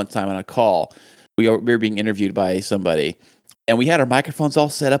Zoom one time on a call. We were being interviewed by somebody. And we had our microphones all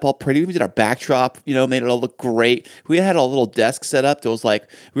set up all pretty. We did our backdrop, made it all look great. We had a little desk set up that was like,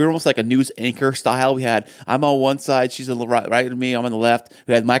 we were almost like a news anchor style. I'm on one side, she's on the right of me, I'm on the left.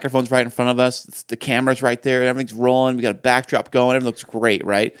 We had microphones right in front of us. The camera's right there. Everything's rolling. We got a backdrop going. Everything looks great,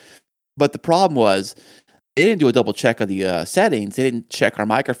 right? But the problem was they didn't do a double check of the settings. They didn't check our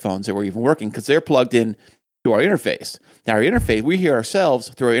microphones that were even working because they're plugged in to our interface. Now, our interface, we hear ourselves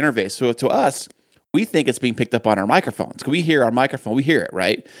through our interface. So to us, we think it's being picked up on our microphones. Because we hear our microphone, we hear it,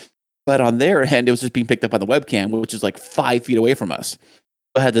 right? But on their end, it was just being picked up on the webcam, which is like 5 feet away from us.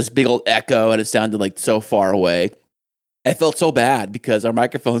 It had this big old echo, and it sounded like so far away. I felt so bad because our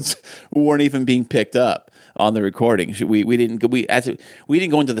microphones weren't even being picked up on the recording. We didn't go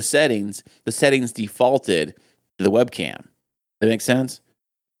into the settings. The settings defaulted to the webcam. That make sense?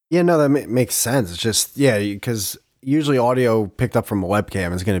 Yeah, no, that makes sense. It's just because usually audio picked up from a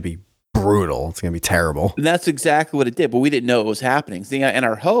webcam is going to be brutal. It's going to be terrible. And that's exactly what it did, but we didn't know it was happening. And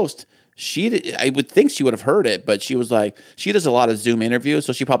our host, I would think she would have heard it, but she was like, she does a lot of Zoom interviews,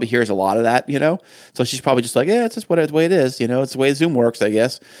 so she probably hears a lot of that, So she's probably just like, yeah, it's just the way it is, It's the way Zoom works, I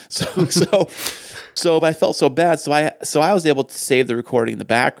guess. So I felt so bad. So I was able to save the recording in the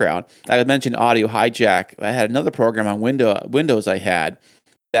background. I mentioned Audio Hijack. I had another program on Windows I had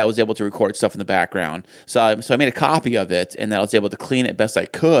that was able to record stuff in the background. So I made a copy of it, and then I was able to clean it best I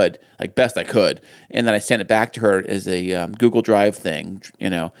could. And then I sent it back to her as a Google Drive thing,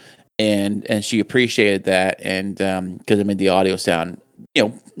 and she appreciated that. And because I made the audio sound,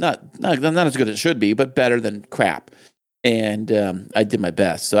 not as good as it should be, but better than crap. And I did my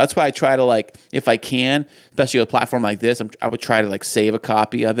best. So that's why I try to, if I can, especially with a platform like this, I would try to save a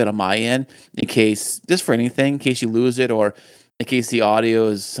copy of it on my end in case, just for anything, in case you lose it or in case the audio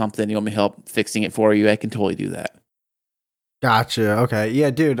is something you want me to help fixing it for you. I can totally do that. Gotcha. Okay.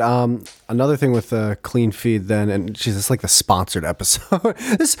 Yeah, dude. Another thing with Clean Feed then, and geez, it's like the sponsored episode.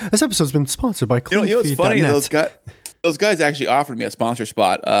 this episode's been sponsored by Clean Feed. It's funny, those guys actually offered me a sponsor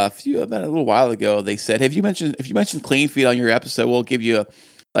spot about a little while ago. They said, if you mention Clean Feed on your episode, we'll give you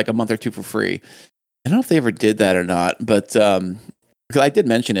a month or two for free. I don't know if they ever did that or not, but because I did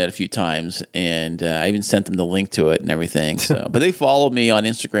mention it a few times, and I even sent them the link to it and everything. So, but they followed me on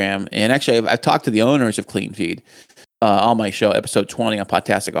Instagram, and actually, I've talked to the owners of Clean Feed on my show, episode 20 on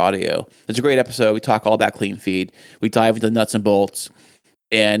Podtastic Audio. It's a great episode. We talk all about Clean Feed. We dive into nuts and bolts.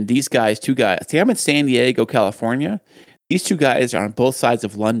 And these guys, two guys. See, I'm in San Diego, California. These two guys are on both sides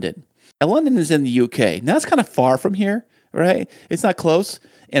of London. And London is in the UK. Now, it's kind of far from here, right? It's not close,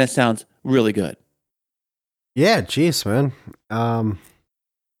 and it sounds really good. Yeah, geez, man.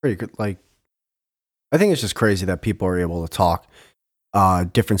 Pretty good. I think it's just crazy that people are able to talk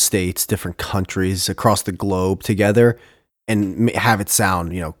different states, different countries across the globe together and have it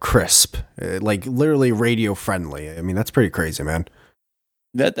sound, crisp, literally radio friendly. I mean, that's pretty crazy, man.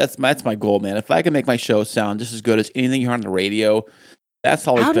 That's my goal, man. If I can make my show sound just as good as anything you hear on the radio, that's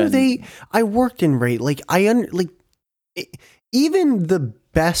always been. I worked in radio. Even the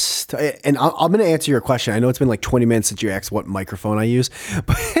best, and I'm going to answer your question. I know it's been 20 minutes since you asked what microphone I use,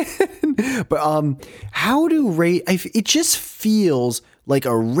 but how do it just feels like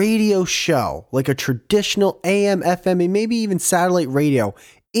a radio show, like a traditional AM, FM, and maybe even satellite radio.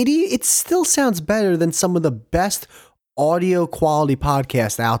 It still sounds better than some of the best audio quality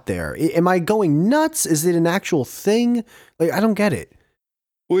podcasts out there. Am I going nuts? Is it an actual thing? I don't get it.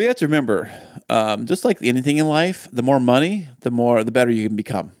 Well, you have to remember, just like anything in life, the more money, the better you can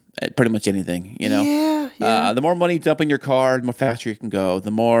become at pretty much anything, Yeah. The more money you dump in your car, the more faster you can go. The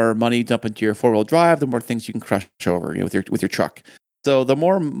more money you dump into your 4-wheel drive, the more things you can crush over, with your truck. So the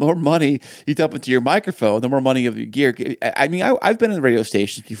more money you dump into your microphone, the more money of your gear. I mean, I've been in the radio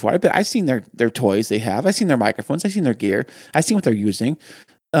stations before. I've seen their toys they have. I've seen their microphones. I've seen their gear. I've seen what they're using.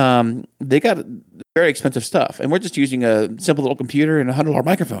 They got very expensive stuff, and we're just using a simple little computer and $100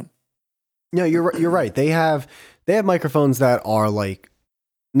 microphone. No, you're right. They have microphones that are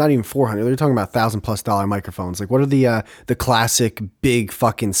not even 400. They're talking about $1,000+ microphones. Like, what are the classic big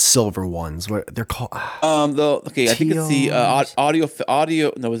fucking silver ones? What they're called? I think it's the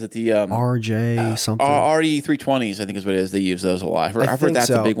audio. No, was it the RJ something? RE 320s? I think is what it is. They use those a lot. I've heard that's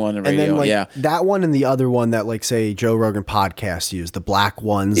a big one in and radio. then, like, yeah, that one and the other one that, like, say Joe Rogan podcast use, the black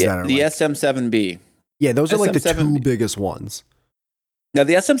ones that are the like, SM7B. Yeah, those are like the SM7B. two biggest ones. Now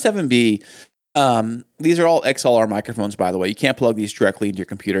the SM7B. These are all XLR microphones, by the way. You can't plug these directly into your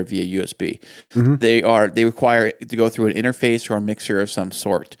computer via USB. Mm-hmm. They require it to go through an interface or a mixer of some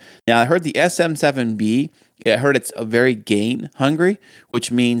sort. Now, I heard the SM7B. I heard it's a very gain hungry,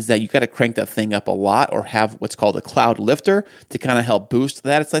 which means that you got to crank that thing up a lot, or have what's called a cloud lifter to kind of help boost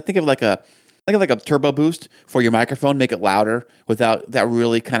that. It's like, think of like a turbo boost for your microphone, make it louder without that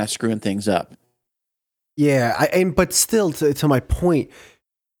really kind of screwing things up. Yeah, but still, to my point,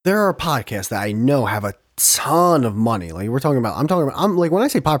 there are podcasts that I know have a ton of money. Like, I'm like, when I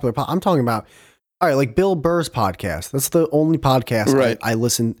say popular, I'm talking about, all right, like Bill Burr's podcast. That's the only podcast Right. I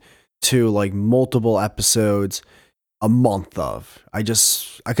listen to, like, multiple episodes a month of.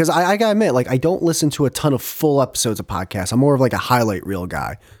 Because I gotta admit, like, I don't listen to a ton of full episodes of podcasts. I'm more of like a highlight reel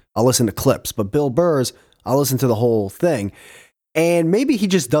guy. I'll listen to clips, but Bill Burr's, I'll listen to the whole thing. And maybe he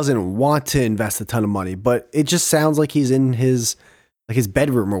just doesn't want to invest a ton of money, but it just sounds like he's in his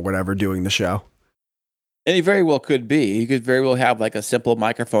bedroom or whatever doing the show. And he very well could be. He could very well have like a simple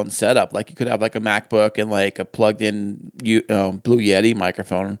microphone setup. Like you could have like a MacBook and like a plugged in Blue Yeti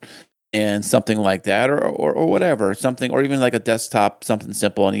microphone and something like that, or whatever, something, or even like a desktop, something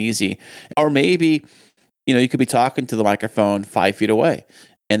simple and easy. Or maybe, you could be talking to the microphone 5 feet away,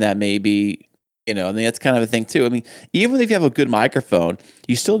 and that may be, I mean, that's kind of a thing too. I mean, even if you have a good microphone,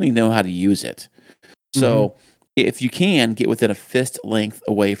 you still need to know how to use it. So if you can, get within a fist length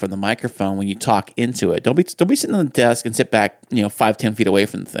away from the microphone when you talk into it. Don't be sitting on the desk and sit back, 5-10 feet away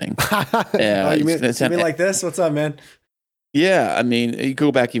from the thing. You mean like this? What's up, man? Yeah, I mean, you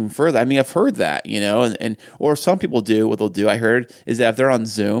go back even further. I mean, I've heard that, and or some people do. What they'll do, I heard, is that if they're on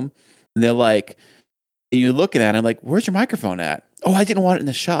Zoom and they're like, you're looking at it, I'm like, where's your microphone at? Oh, I didn't want it in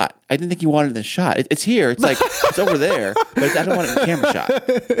the shot. I didn't think you wanted it in the shot. It's here. It's like, it's over there, but I don't want it in the camera shot.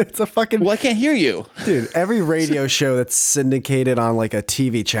 It's a fucking... Well, I can't hear you. Dude, every radio show that's syndicated on like a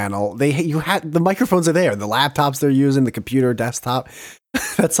TV channel, the microphones are there. The laptops they're using, the computer, desktop.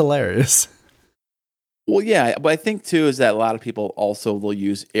 That's hilarious. Well, yeah, but I think too is that a lot of people also will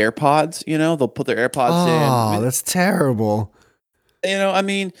use AirPods, they'll put their AirPods in. Oh, that's terrible. I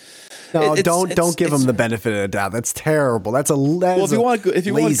mean... No, don't give them the benefit of the doubt. That's terrible. Well, if you want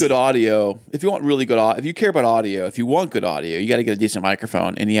good audio, if you want really good audio, if you care about audio, if you want good audio, you got to get a decent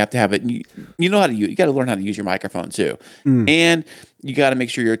microphone, and you have to have it. You know how to use. You got to learn how to use your microphone too, and you got to make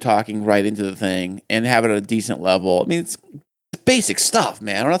sure you're talking right into the thing and have it at a decent level. I mean, it's basic stuff,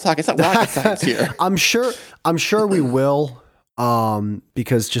 man. We're not talking. It's not rocket science here. I'm sure we will.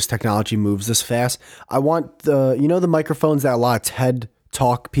 Because just technology moves this fast. I want the microphones that a lot of TED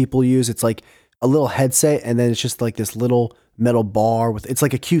Talk people use. It's like a little headset, and then it's just like this little metal bar it's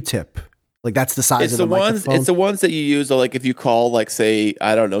like a Q-tip. Like, that's the size of the microphone. It's the ones that you use, like if you call, like, say,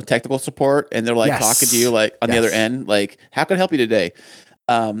 I don't know, technical support, and they're like talking to you like on the other end, like, how can I help you today?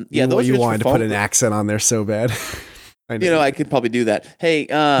 Yeah, those you wanted to put an accent on there so bad. I could probably do that. Hey,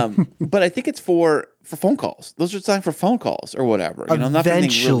 but I think it's for phone calls. Those are designed for phone calls or whatever.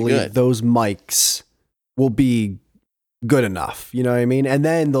 Eventually, really those mics will be good enough. You know what I mean? And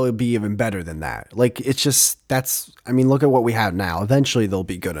then they'll be even better than that. Like, it's just, look at what we have now. Eventually, they'll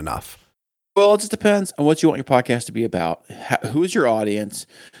be good enough. Well, it just depends on what you want your podcast to be about. Who's your audience?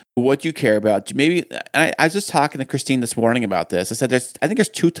 What you care about? Maybe I was just talking to Christine this morning about this. I said I think there's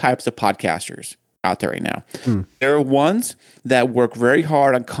two types of podcasters out there right now. There are ones that work very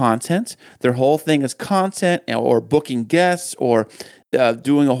hard on content. Their whole thing is content, or booking guests, or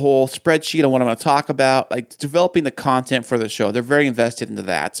doing a whole spreadsheet on what I'm going to talk about, like developing the content for the show. They're very invested into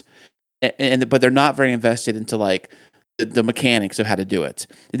that, but they're not very invested into like the mechanics of how to do it.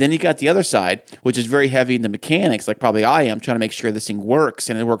 And then you got the other side, which is very heavy in the mechanics, like probably I am, trying to make sure this thing works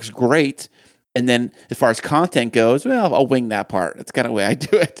and it works great. And then as far as content goes, well, I'll wing that part. That's kind of the way I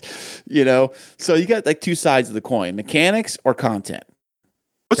do it, So you got like two sides of the coin, mechanics or content.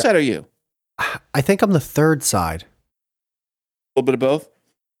 What side are you? I think I'm the third side. A little bit of both?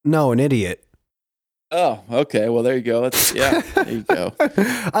 No, an idiot. Oh, okay. Well, there you go. There you go.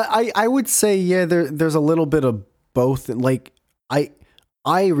 I would say, yeah, there's a little bit of both. Like,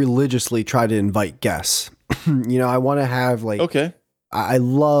 I religiously try to invite guests. I want to have like... Okay. I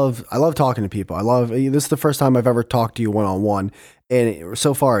love talking to people. This is the first time I've ever talked to you one-on-one, and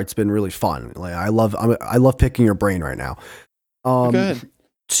so far it's been really fun. Like, I love picking your brain right now. Go ahead.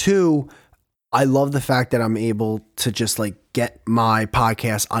 Two, I love the fact that I'm able to just like get my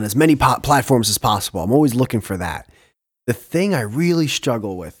podcast on as many platforms as possible. I'm always looking for that. The thing I really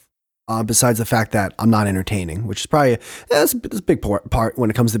struggle with, besides the fact that I'm not entertaining, which is probably that's a big part when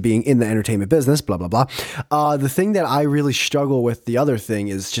it comes to being in the entertainment business, blah, blah, blah. The thing that I really struggle with, the other thing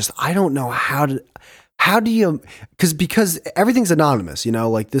is just, I don't know how do you, because everything's anonymous, you know,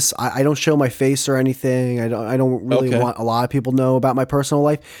 like this, I don't show my face or anything. I don't really want a lot of people to know about my personal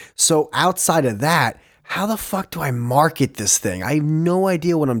life. So outside of that, how the fuck do I market this thing? I have no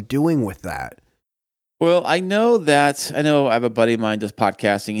idea what I'm doing with that. Well, I know I have a buddy of mine does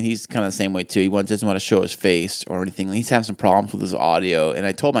podcasting, and he's kind of the same way too. He doesn't want to show his face or anything. He's having some problems with his audio, and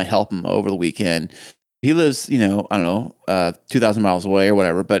I told him I'd help him over the weekend. He lives, I don't know, 2,000 miles away or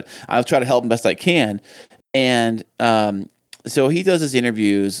whatever, but I'll try to help him best I can. And so he does his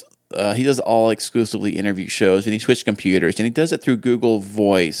interviews. He does all exclusively interview shows, and he switched computers, and he does it through Google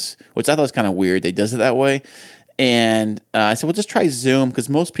Voice, which I thought was kind of weird. They does it that way. And I said, well, just try Zoom, because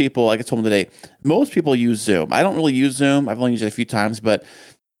most people, like I told him today, most people use Zoom. I don't really use Zoom. I've only used it a few times, but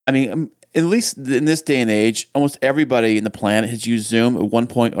I mean, at least in this day and age, almost everybody in the planet has used Zoom at one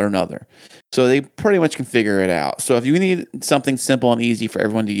point or another. So they pretty much can figure it out. So if you need something simple and easy for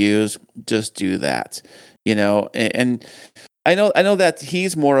everyone to use, just do that. And I know that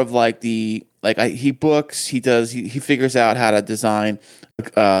he's more of like he books, he figures out how to design.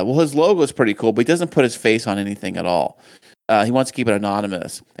 His logo is pretty cool, but he doesn't put his face on anything at all. He wants to keep it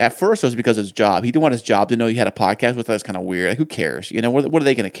anonymous. At first, it was because of his job. He didn't want his job to know he had a podcast, which was kind of weird. Like, who cares? What are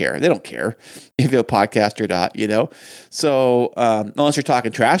they going to care? They don't care if you have a podcast or not, So, unless you're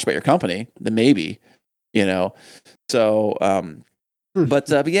talking trash about your company, then maybe, So,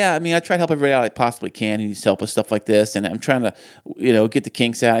 but yeah, I mean, I try to help everybody out I possibly can. He needs help with stuff like this, and I'm trying to, get the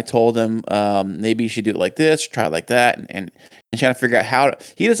kinks out. I told him maybe you should do it like this, try it like that, and trying to figure out how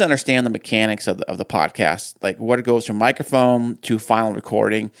he doesn't understand the mechanics of the podcast, like what it goes from microphone to final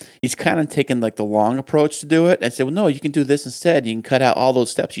recording. He's kind of taken like the long approach to do it. I said, well, no, you can do this instead. You can cut out all those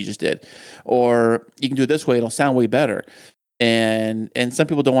steps you just did, or you can do it this way. It'll sound way better. And some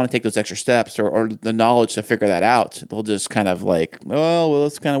people don't want to take those extra steps or the knowledge to figure that out. They'll just kind of like, oh, well,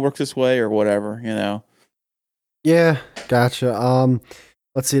 this kind of works this way or whatever, Yeah, gotcha.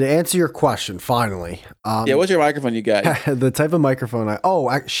 Let's see, to answer your question, finally. Yeah, what's your microphone you got? The type of microphone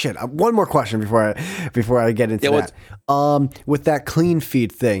one more question before I get into that. With that clean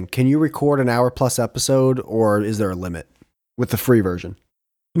feed thing, can you record an hour plus episode, or is there a limit with the free version?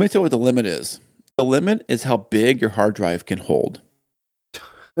 Let me tell you what the limit is. The limit is how big your hard drive can hold.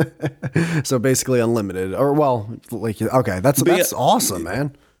 So basically unlimited, okay, that's awesome,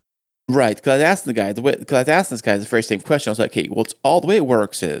 man. Right, because I asked this guy the very same question. I was like, "Okay, well, the way it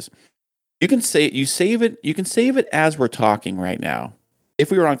works is you can save it as we're talking right now.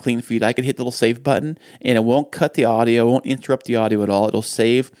 If we were on clean feed, I could hit the little save button, and it won't cut the audio, won't interrupt the audio at all. It'll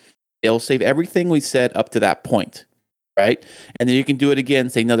save everything we said up to that point." Right? And then you can do it again,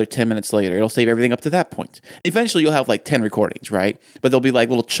 say another 10 minutes later. It'll save everything up to that point. Eventually, you'll have like 10 recordings, right? But they'll be like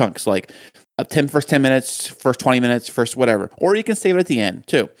little chunks, like first 10 minutes, first 20 minutes, first whatever. Or you can save it at the end,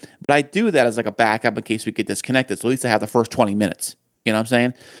 too. But I do that as like a backup in case we get disconnected. So at least I have the first 20 minutes. You know what I'm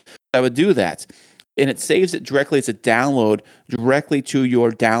saying? I would do that. And it saves it directly as a download directly to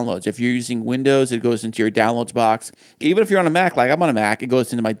your downloads. If you're using Windows, it goes into your downloads box. Even if you're on a Mac, like I'm on a Mac, it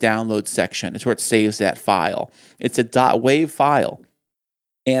goes into my downloads section. It's where it saves that file. It's a .wav file.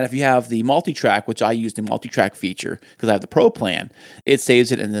 And if you have the multi-track, which I use the multi-track feature because I have the Pro plan, it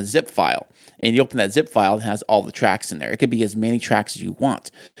saves it in a zip file. And you open that zip file, and it has all the tracks in there. It could be as many tracks as you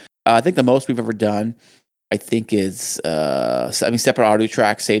want. I think the most we've ever done, is separate audio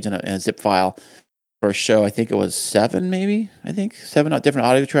tracks saved in a zip file. For a show, I think it was 7 different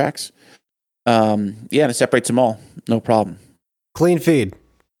audio tracks. And it separates them all. No problem. Clean feed.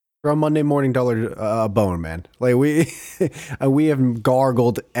 From Monday Morning Dollar bone, man. Like we have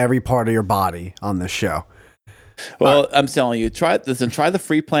gargled every part of your body on this show. Well, I'm telling you, try the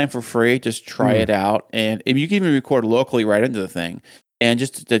free plan for free. Just try it out. And if you can even record locally right into the thing. And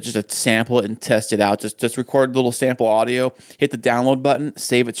just to sample it and test it out, just record a little sample audio, hit the download button,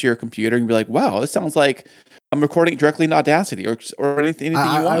 save it to your computer, and be like, wow, this sounds like I'm recording directly in Audacity or anything you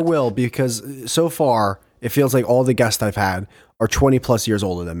want. I will, because so far, it feels like all the guests I've had are 20 plus years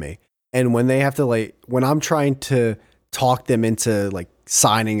older than me. And when they have to when I'm trying to talk them into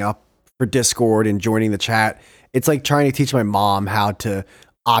signing up for Discord and joining the chat, it's like trying to teach my mom how to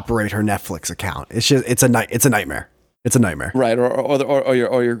operate her Netflix account. It's a nightmare. It's a nightmare, right? Or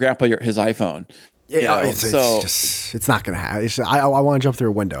your grandpa his iPhone. Yeah, it's not gonna happen. I want to jump through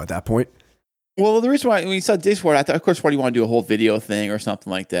a window at that point. Well, the reason why when you saw Discord, I thought, of course, why do you want to do a whole video thing or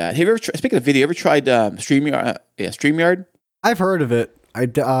something like that? Have you ever, speaking of video, ever tried StreamYard? StreamYard. I've heard of it.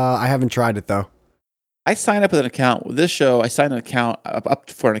 I haven't tried it though. I signed up with an account with this show. I signed an account up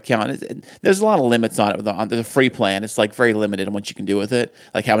for an account. There's a lot of limits on it. There's a free plan. It's like very limited on what you can do with it,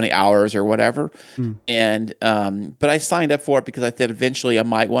 like how many hours or whatever. And but I signed up for it because I thought eventually I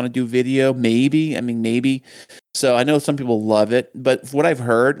might want to do video. Maybe. So I know some people love it, but what I've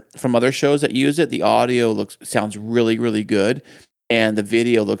heard from other shows that use it, the audio sounds really, really good. And the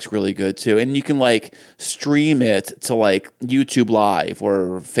video looks really good too. And you can like stream it to like YouTube Live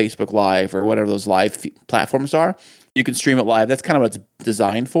or Facebook Live or whatever those live platforms are. You can stream it live. That's kind of what it's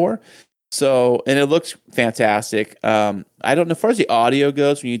designed for. So, and it looks fantastic. I don't know, as far as the audio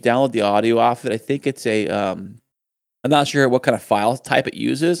goes, when you download the audio off it, I think it's I'm not sure what kind of file type it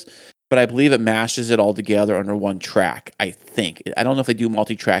uses, but I believe it mashes it all together under one track, I think. I don't know if they do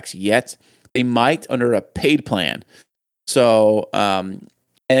multi-tracks yet. They might under a paid plan. So, and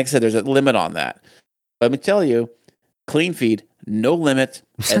like I said, there's a limit on that. But let me tell you, Clean Feed, no limit,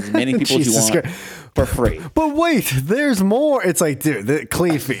 as many people as you want for free. But wait, there's more. It's like, dude, the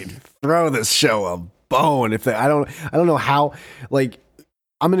Clean Feed, throw this show a bone. I don't know how. Like,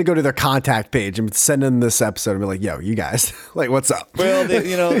 I'm gonna go to their contact page and send them this episode and be like, "Yo, you guys, like, what's up?" Well,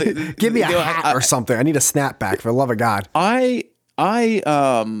 give me a hat or something. I need a snapback for the love of God. I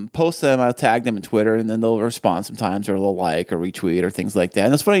post them, I'll tag them in Twitter, and then they'll respond sometimes, or they'll like or retweet or things like that.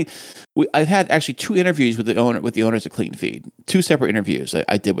 And that's funny. I've had actually 2 interviews with the owners of Clean Feed. 2 separate interviews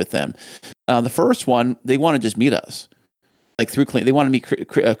I did with them. The first one, they want to just meet us, like through Clean. They wanted to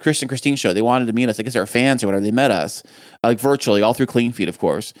meet Chris and Christine show. They wanted to meet us. I guess they're fans or whatever. They met us like virtually, all through Clean Feed, of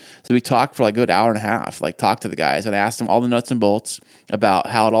course. So we talked for like a good hour and a half. Like talked to the guys and asked them all the nuts and bolts about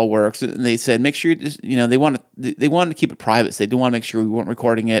how it all works. And they said, make sure they wanted to keep it private. So they didn't want to make sure we weren't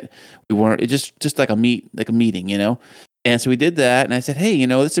recording it. It just like a meeting, And so we did that. And I said, hey,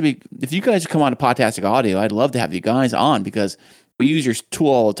 this would be, if you guys come on to Podtastic Audio, I'd love to have you guys on because we use your tool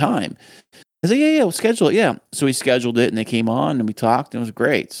all the time. I said, yeah, we'll schedule it. Yeah. So we scheduled it and they came on and we talked and it was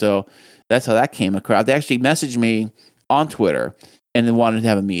great. So that's how that came across. They actually messaged me on Twitter and they wanted to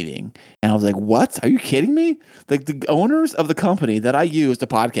have a meeting. And I was like, what? Are you kidding me? Like the owners of the company that I use to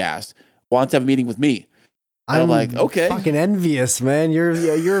podcast want to have a meeting with me. I'm like, okay. Fucking envious, man.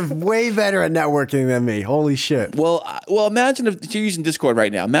 You're way better at networking than me. Holy shit. Well, imagine if you're using Discord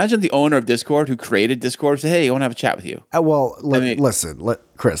right now. Imagine the owner of Discord who created Discord say, hey, I want to have a chat with you. Listen,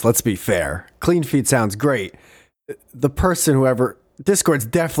 Chris, let's be fair. Clean Feed sounds great. The person, Discord's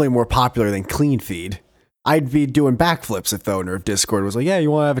definitely more popular than Clean Feed. I'd be doing backflips if the owner of Discord was like, yeah,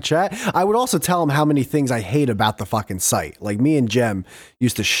 you want to have a chat? I would also tell him how many things I hate about the fucking site. Like me and Jem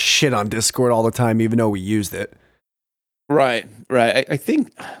used to shit on Discord all the time, even though we used it. Right. I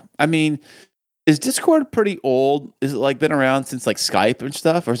think, is Discord pretty old? Is it like been around since like Skype and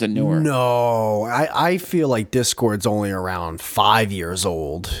stuff, or is it newer? No, I feel like Discord's only around 5 years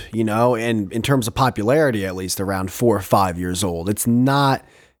old, and in terms of popularity, at least around 4 or 5 years old. It's not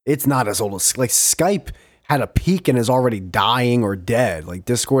as old as like Skype had a peak and is already dying or dead. Like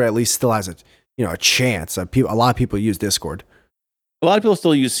Discord at least still has a chance. A lot of people use Discord. A lot of people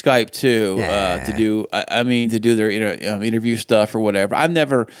still use Skype too to do their interview stuff or whatever. I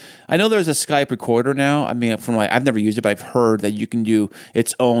know there's a Skype recorder now. I've never used it, but I've heard that you can do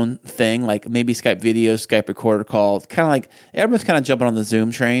its own thing, like maybe Skype video, Skype recorder call. Kind of like everyone's kind of jumping on the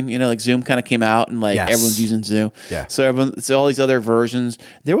Zoom train. Like Zoom kind of came out and like everyone's using Zoom. Yeah. So all these other versions.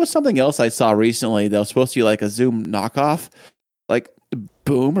 There was something else I saw recently that was supposed to be like a Zoom knockoff, like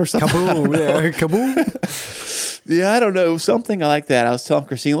Boom or something. Kaboom! Yeah, kaboom. Yeah, I don't know. Something like that. I was telling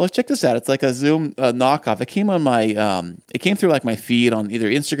Christine, let's check this out. It's like a Zoom knockoff. It came on it came through like my feed on either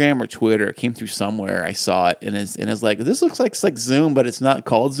Instagram or Twitter. It came through somewhere. I saw it and it's like, this looks like it's like Zoom, but it's not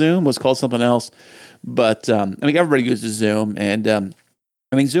called Zoom. It was called something else. But everybody uses Zoom and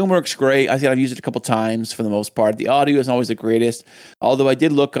Zoom works great. I've used it a couple times for the most part. The audio isn't always the greatest, although I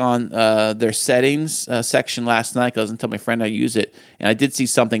did look on their settings section last night because I was going to tell my friend I use it, and I did see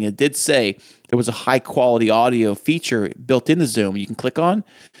something. It did say there was a high-quality audio feature built into Zoom you can click on,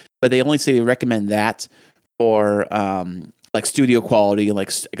 but they only say they recommend that for like studio quality,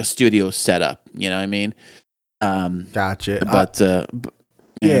 like a studio setup. You know what I mean? Gotcha. But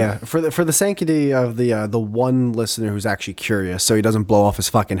yeah, for the sanctity of the one listener who's actually curious, so he doesn't blow off his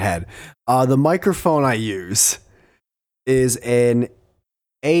fucking head. The microphone I use is I'm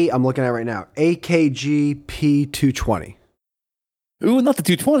looking at it right now, AKG P220. Ooh, not the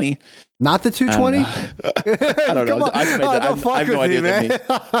 220. Not the 220? I don't know. I have no idea what that means.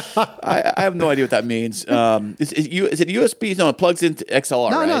 I have no idea what that means. Is it USB? No, it plugs into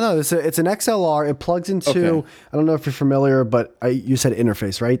XLR. No, right? no. It's an XLR. It plugs into. Okay. I don't know if you're familiar, but you said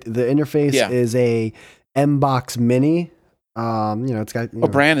interface, right? The interface is a M-Box Mini. It's got.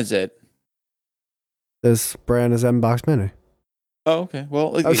 What brand is it? This brand is M-Box Mini. Oh, okay.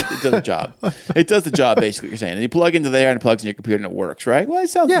 Well, it does the job. It does the job, basically. You're saying, and you plug into there, and it plugs in your computer, and it works, right? Well,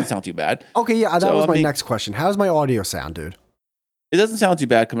 it doesn't sound too bad. Okay, yeah, that was my next question. How's my audio sound, dude? It doesn't sound too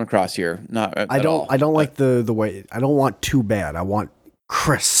bad coming across here. I don't like the way. I don't want too bad. I want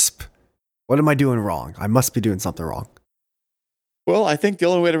crisp. What am I doing wrong? I must be doing something wrong. Well, I think the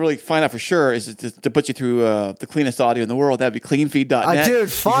only way to really find out for sure is to put you through the cleanest audio in the world. That'd be cleanfeed.net.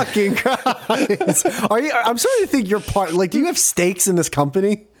 Dude, fucking guys. I'm starting to think you're part. Like, do you have stakes in this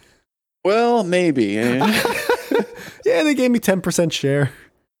company? Well, maybe. Yeah, they gave me 10% share.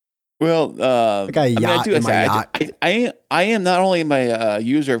 Well, I got a yacht in my yacht. I am not only my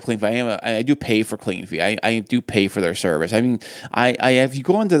user of CleanFeed, I do pay for CleanFeed. I do pay for their service. I mean, if you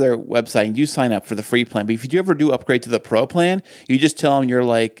go onto their website and you sign up for the free plan, but if you ever do upgrade to the pro plan, you just tell them you're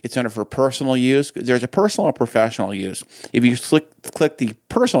like, it's under for personal use. There's a personal or professional use. If you click the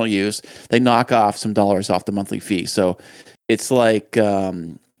personal use, they knock off some dollars off the monthly fee. So it's like,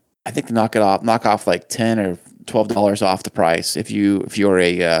 I think they knock off like $10 or $12 off the price if you're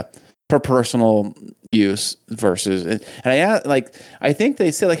a for personal use versus, and I think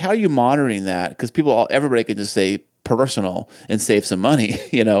they say, like, how are you monitoring that? Because everybody can just say personal and save some money,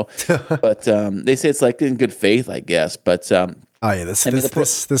 but they say it's like in good faith, I guess. But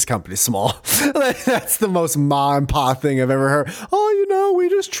this company's small. That's the most ma and pa thing I've ever heard. Oh, we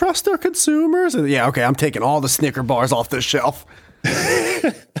just trust our consumers. And yeah, okay, I'm taking all the Snicker bars off the shelf.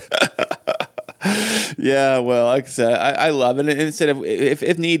 Yeah, well, like I said, I love it. And instead of,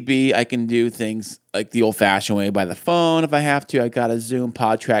 if need be, I can do things like the old-fashioned way by the phone if I have to. I got a Zoom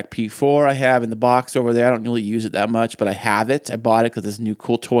PodTrack P4 I have in the box over there. I don't really use it that much, but I have it. I bought it because it's a new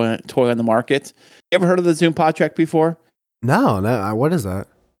cool toy on the market. You ever heard of the Zoom PodTrack P4? No. What is that?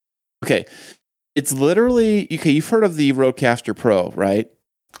 Okay, it's literally you've heard of the Rodecaster Pro, right?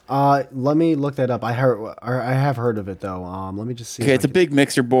 Let me look that up. I have heard of it though. Let me just see. Okay, it's a big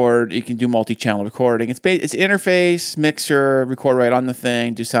mixer board. You can do multi-channel recording. It's interface, mixer, record right on the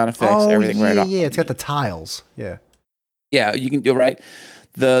thing, do sound effects, everything right on. Yeah, it's got the tiles. Yeah. Yeah, you can do it right.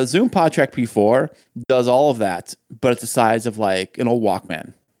 The Zoom PodTrack P4 does all of that, but it's the size of like an old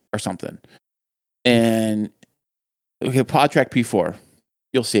Walkman or something. And okay, PodTrack P4,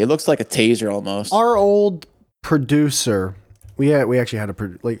 you'll see. It looks like a taser almost. Our old producer. We actually had our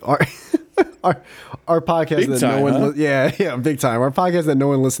podcast big that time, no one big time. Our podcast that no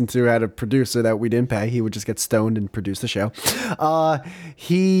one listened to had a producer that we didn't pay. He would just get stoned and produce the show. I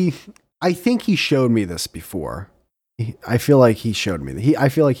think he showed me this before. I feel like he showed me. I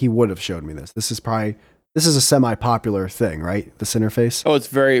feel like he would have showed me this. This is a semi-popular thing, right? This interface. Oh, it's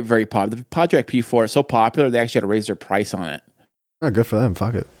very, very popular. The PodTrack P4 is so popular they actually had to raise their price on it. Oh, good for them.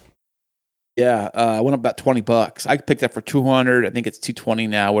 Fuck it. Yeah, it went up about $20. I picked that for $200. I think it's $220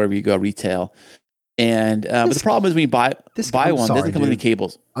 now, wherever you go retail. And but the problem is when you buy one, it doesn't come with any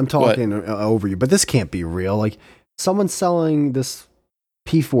cables. I'm talking over you, but this can't be real. Like, someone's selling this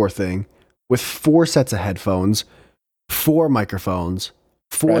P4 thing with 4 sets of headphones, 4 microphones,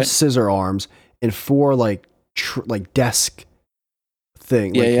 4 scissor arms, and 4 like desk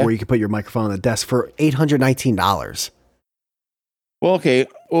thing, where you can put your microphone on the desk for $819. Well, okay.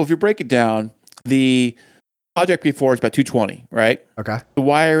 Well, if you break it down, the PodTrack P4 is about $220, right? Okay. The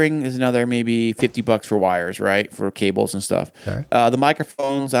wiring is another maybe $50 for wires, right? For cables and stuff. Okay. The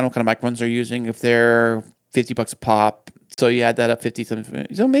microphones, I don't know what kind of microphones they're using. If they're $50 a pop, so you add that up 50 something.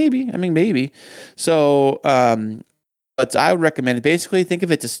 So maybe. So, but I would recommend it. Basically, think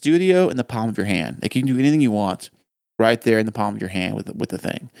of it as a studio in the palm of your hand. Like, you can do anything you want right there in the palm of your hand with the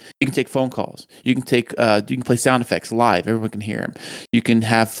thing. You can take phone calls. You can play sound effects live. Everyone can hear them. You can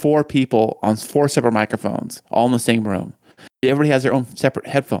have 4 people on 4 separate microphones, all in the same room. Everybody has their own separate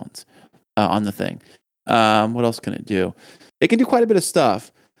headphones on the thing. What else can it do? It can do quite a bit of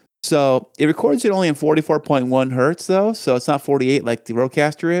stuff. So it records it only in 44.1 hertz though, so it's not 48 like the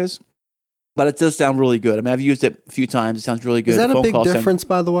Rodecaster is. But it does sound really good. I mean, I've used it a few times. It sounds really good. Is that a big difference,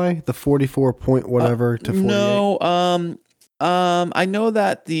 by the way? The 44 point whatever to 48? No. I know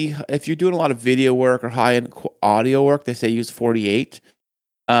that if you're doing a lot of video work or high-end audio work, they say use 48.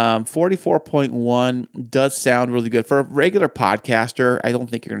 44.1 does sound really good. For a regular podcaster, I don't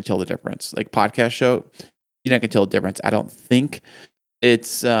think you're going to tell the difference. Like podcast show, you're not going to tell the difference. I don't think.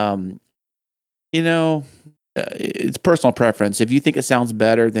 It's, it's personal preference. If you think it sounds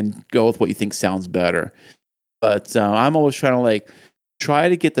better, then go with what you think sounds better. But I'm always trying to like try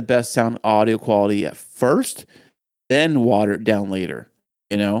to get the best sound audio quality at first, then water it down later.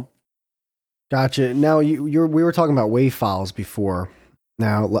 You know? Gotcha. Now we were talking about WAV files before.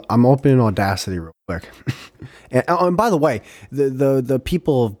 Now I'm opening Audacity real quick. And by the way, the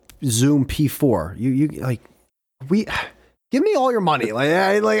people of Zoom P4, you like we give me all your money. Give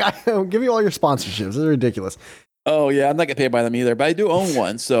me all your sponsorships. This is ridiculous. Oh yeah, I'm not getting paid by them either, but I do own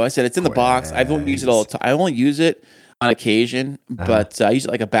one. So I said it's in the box. I don't use it all the time. I only use it on occasion, but I use it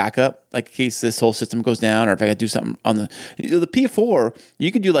like a backup, like in case this whole system goes down, or if I got to do something on the P4.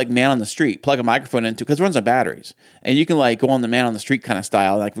 You could do like man on the street, plug a microphone into because it runs on batteries, and you can like go on the man on the street kind of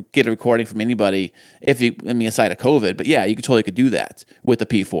style, like get a recording from anybody. Aside of COVID, but yeah, you could do that with the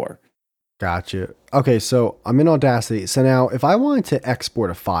P4. Gotcha. Okay, so I'm in Audacity. So now, if I wanted to export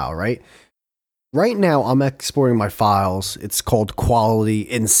a file, right? Right now, I'm exporting my files. It's called Quality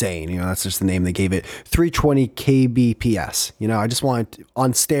Insane. That's just the name they gave it. 320 kbps. I just want it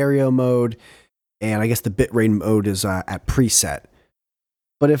on stereo mode, and I guess the bitrate mode is at preset.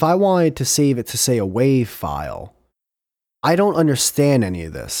 But if I wanted to save it to, say, a WAV file, I don't understand any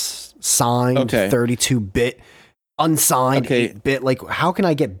of this. Signed, 32-bit, unsigned, 8-bit. Like, how can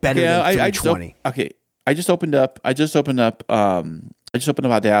I get better than 320? I just opened up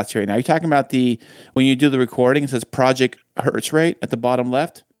Audacity right now. Are you talking about when you do the recording, it says project hertz rate at the bottom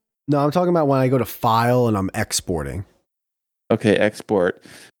left? No, I'm talking about when I go to file and I'm exporting. Okay, export.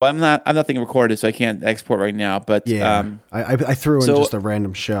 Well, I'm not thinking recorded, so I can't export right now. But yeah, I threw in just a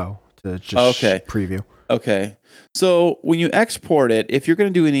random show to just preview. Okay, so when you export it, if you're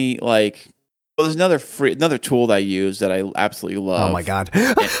going to do any there's another tool that I use that I absolutely love. Oh my god!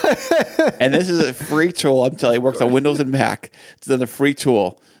 and this is a free tool. I'm telling you, it works on Windows and Mac. It's another free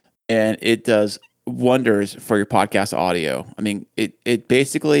tool, and it does wonders for your podcast audio. I mean, it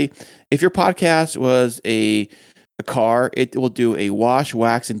basically, if your podcast was a car, it will do a wash,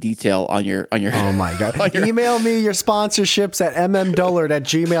 wax, and detail on your. Oh my god! Email me your sponsorships at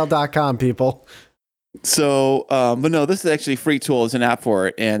mmdullard@gmail.com, people. So, but no, this is actually a free tool. There's an app for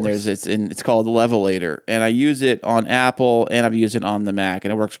it, and it's called Levelator, and I use it on Apple and I've used it on the Mac,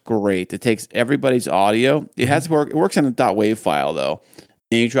 and it works great. It takes everybody's audio. It works in a .wav file though.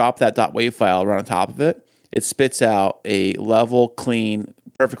 And you drop that .wav file right on top of it. It spits out a level, clean,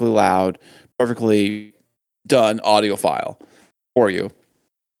 perfectly loud, perfectly done audio file for you.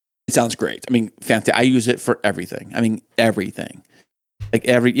 It sounds great. I mean, fantastic. I use it for everything. I mean, everything. Like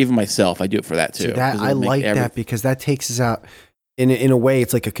even myself, I do it for that too. See, I like that because that takes us out in a way.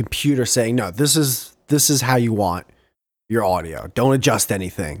 It's like a computer saying, "No, this is how you want your audio. Don't adjust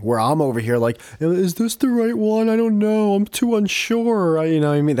anything." Where I'm over here like, "Is this the right one? I don't know. I'm too unsure."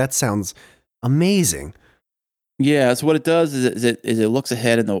 That sounds amazing. Yeah. So what it does is it looks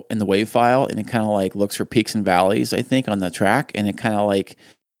ahead in the WAV file, and it kind of like looks for peaks and valleys. I think on the track, and it kind of like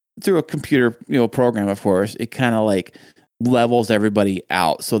through a computer program, of course, it kind of like levels everybody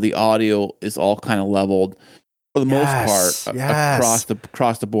out, so the audio is all kind of leveled for the most part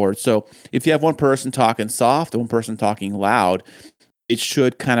across the board. So if you have one person talking soft and one person talking loud, it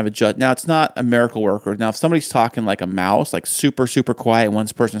should kind of adjust. Now it's not a miracle worker. Now if somebody's talking like a mouse, like super super quiet, and one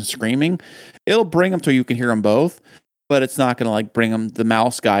person's screaming, it'll bring them so you can hear them both, but it's not going to like bring them the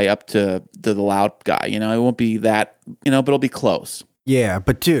mouse guy up to the loud guy. It won't be that. But it'll be close. Yeah,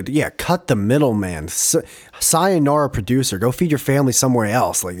 but dude, cut the middleman. Sayonara producer, go feed your family somewhere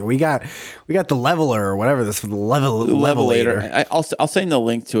else. Like we got the leveler or whatever this levelator. I'll send the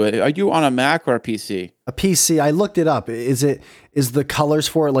link to it. Are you on a Mac or a PC? A PC. I looked it up. Is the colors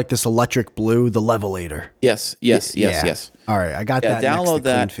for it like this electric blue, the levelator? Yes. All right, I got that. Download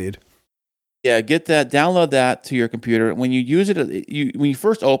that feed. Yeah, get that. Download that to your computer. When you use it, when you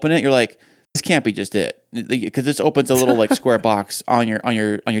first open it, you're like, this can't be just it, because this opens a little like square box on your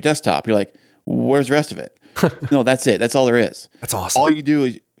desktop. You're like, where's the rest of it? No, that's it. That's all there is. That's awesome. All you do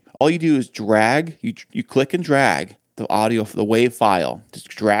is drag. You click and drag the audio for the WAV file. Just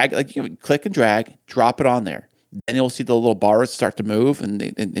drag, click and drag, drop it on there. Then you'll see the little bars start to move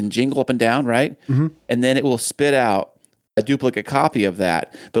and jingle up and down, right? Mm-hmm. And then it will spit out a duplicate copy of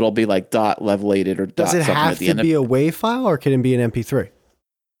that, but it'll be like .levelated or Does it have to be a WAV file, or can it be an MP3?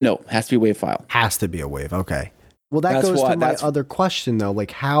 No, it has to be a WAV file. Has to be a WAV. Okay. Well, that goes to my other question though.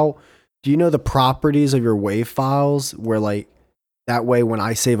 Like, how do you know the properties of your WAV files? Where like that way, when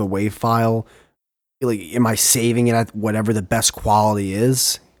I save a WAV file, like, am I saving it at whatever the best quality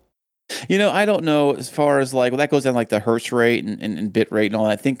is? I don't know as far as that goes down like the hertz rate and bit rate and all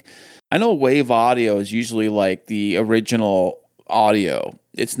that. I know WAV audio is usually like the original audio.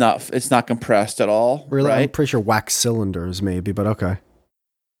 It's not compressed at all. Really, I'm right? pretty sure wax cylinders maybe, but okay.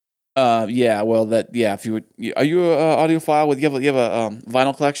 Yeah. Well, if you would, are you a audiophile? You have a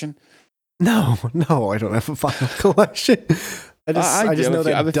vinyl collection? No, no, I don't have a vinyl collection. I do. just know I have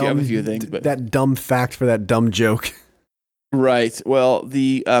that I have dumb a few things, but that dumb fact for that dumb joke. right. Well,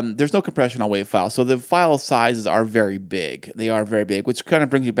 there's no compression on WAV files, so the file sizes are very big. They are very big, which kind of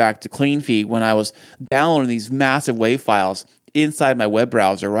brings you back to CleanFeed. When I was downloading these massive WAV files inside my web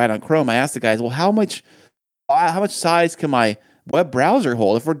browser, right on Chrome, I asked the guys, "Well, how much size can my web browser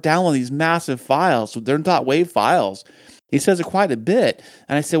hold if we're downloading these massive files? So they're not WAV files." He says it quite a bit,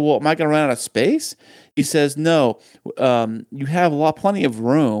 and I said, "Well, am I going to run out of space?" He says, "No, you have plenty of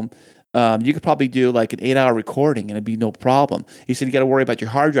room." You could probably do like an 8-hour recording and it'd be no problem. He said you got to worry about your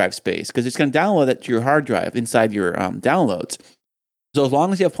hard drive space because it's going to download that to your hard drive inside your downloads. So as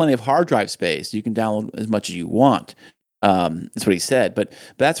long as you have plenty of hard drive space, you can download as much as you want. That's what he said. But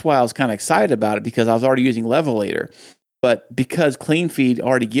that's why I was kind of excited about it because I was already using Levelator. But because CleanFeed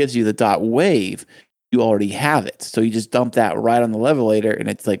already gives you the .wave, you already have it. So you just dump that right on the Levelator and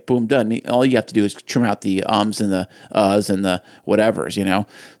it's like, boom, done. All you have to do is trim out the ums and the uhs and the whatevers,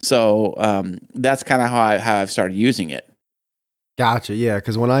 So that's kind of how I've started using it. Gotcha. Yeah,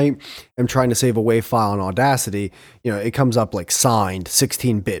 because when I am trying to save a WAV file on Audacity, it comes up like signed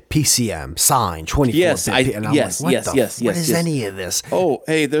 16-bit PCM, signed 24-bit. Yes, and I'm yes, like, what is any of this? Oh,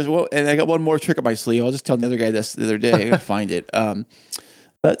 hey, and I got one more trick up my sleeve. I'll just tell the other guy this the other day. I gotta find it.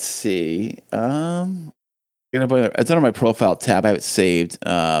 Let's see. It's under my profile tab. I have it saved.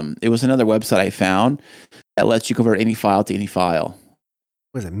 It was another website I found that lets you convert any file to any file.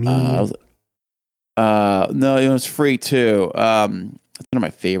 What does it mean? No, it was free too. It's one of my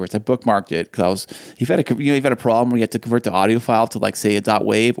favorites. I bookmarked it because you've had a problem where you have to convert the audio file to like say a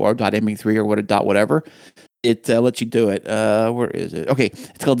 .wave or .mp3 or whatever. It lets you do it. Where is it? Okay,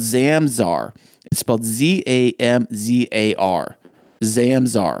 it's called Zamzar. It's spelled ZAMZAR.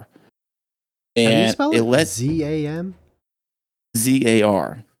 Zamzar. And how do you spell it? ZAM?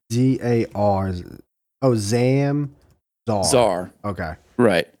 ZAR. ZAR. Oh, Zamzar. Zar. Okay.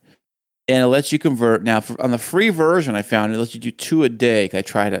 Right. And it lets you convert. Now, on the free version, I found it lets you do 2 a day. I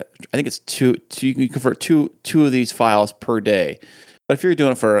think it's two. You can convert two of these files per day. But if you're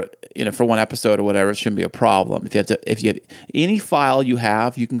doing it for one episode or whatever, it shouldn't be a problem. If you have any file you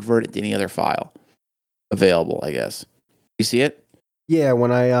have, you can convert it to any other file available. I guess. You see it? Yeah.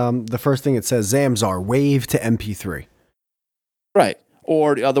 When I the first thing it says Zamzar wave to MP3. Right.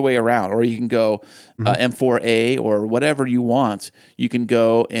 Or the other way around, or you can go M4A or whatever you want. You can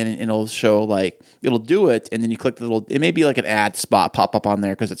go and it'll show it'll do it, and then you click it may be like an ad spot pop up on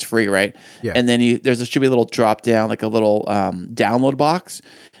there because it's free, right? Yeah. And then should be a little drop down, like a little download box,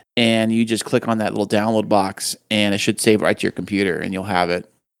 and you just click on that little download box, and it should save right to your computer, and you'll have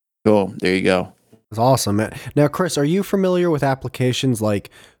it. Cool. There you go. That's awesome, man. Now, Chris, are you familiar with applications like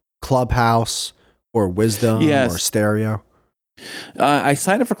Clubhouse or Wisdom or Stereo? I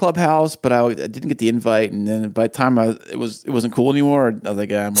signed up for Clubhouse, but I didn't get the invite, and then by the time it wasn't cool anymore. I was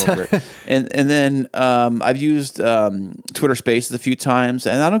like, I'm over it. And then I've used Twitter Spaces a few times,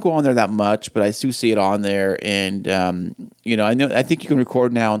 and I don't go on there that much, but I do see it on there. And I think you can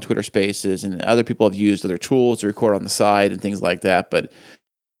record now on Twitter Spaces, and other people have used other tools to record on the side and things like that. But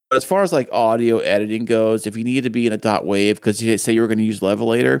as far as like audio editing goes, if you need to be in a .wave because you say you were going to use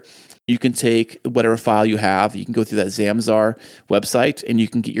Levelator, you can take whatever file you have. You can go through that Zamzar website and you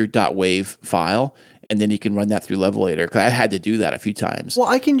can get your .wave file, and then you can run that through Levelator. Because I had to do that a few times. Well,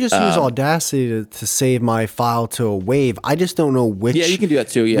 I can just use Audacity to save my file to a wave. I just don't know which. Yeah, you can do that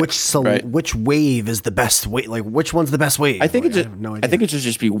too. Yeah, which wave is the best wave? Like which one's the best wave? I think I have no idea. I think it should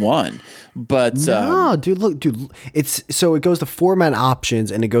just be one. But no, dude, it's so it goes to format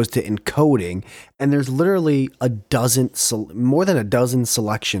options and it goes to encoding, and there's literally more than a dozen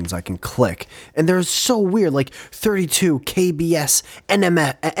selections I can click, and they're so weird, like 32 KBS,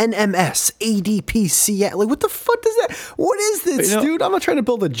 NMS, ADPC. Like what the fuck does that? What is this, dude? I'm not trying to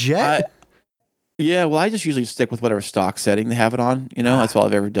build a jet. Yeah, well, I just usually stick with whatever stock setting they have it on. That's all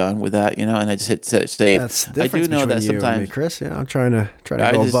I've ever done with that. And I just hit save. That's the difference between you and me, Chris. I'm trying to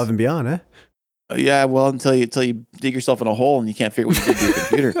go above and beyond, eh? Yeah, well, until you dig yourself in a hole and you can't figure what you did to your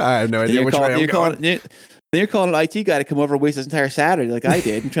computer. I have no idea which way I'm going. Then you're calling an IT guy to come over and waste his entire Saturday, like I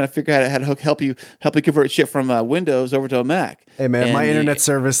did. I'm trying to figure out how to help you convert shit from Windows over to a Mac. Hey man, my internet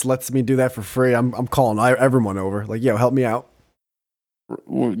service lets me do that for free. I'm calling everyone over, like, yo, help me out.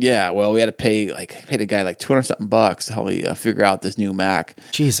 Yeah, well, we had to pay a guy like $200-something to help me figure out this new Mac.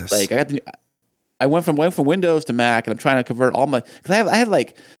 Jesus, I went from Windows to Mac, and I'm trying to convert all my because I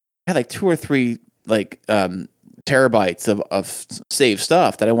had 2 or 3 terabytes of saved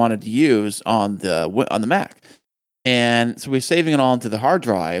stuff that I wanted to use on the Mac. And so we're saving it all into the hard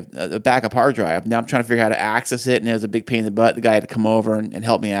drive, the backup hard drive. Now I'm trying to figure out how to access it, and it was a big pain in the butt. The guy had to come over and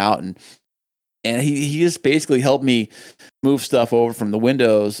help me out, and he just basically helped me move stuff over from the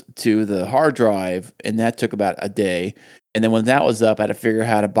Windows to the hard drive, and that took about a day. And then when that was up, I had to figure out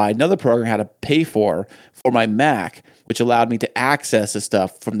how to buy another program, how to pay for my Mac, which allowed me to access the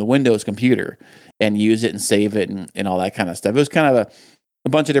stuff from the Windows computer and use it and save it and all that kind of stuff. It was kind of a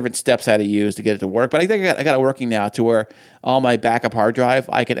bunch of different steps I had to use to get it to work. But I think I got it working now to where all my backup hard drive,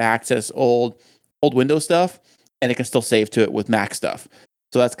 I can access old Windows stuff, and it can still save to it with Mac stuff.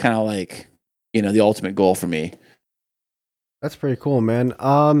 So that's kind of like, the ultimate goal for me. That's pretty cool, man.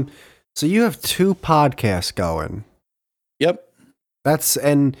 So you have 2 podcasts going. Yep.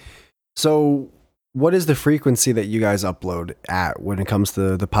 So what is the frequency that you guys upload at when it comes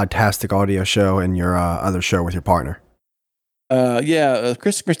to the Podtastic audio show and your other show with your partner?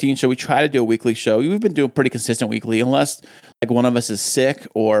 Chris and Christine show. We try to do a weekly show. We've been doing pretty consistent weekly, unless like one of us is sick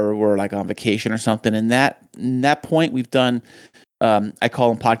or we're like on vacation or something. And that point, we've done. I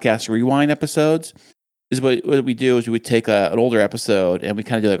call them podcast rewind episodes. Is what we do is we would take an older episode and we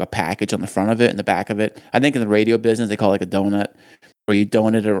kind of do like a package on the front of it and the back of it. I think in the radio business they call it like a donut, where you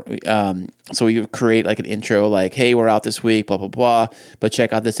donate so you create like an intro, like, hey, we're out this week, blah blah blah, but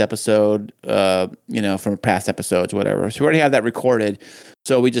check out this episode, from past episodes, whatever. So we already have that recorded,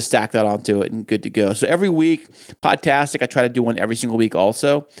 so we just stack that onto it and good to go. So every week, Podtastic, I try to do one every single week.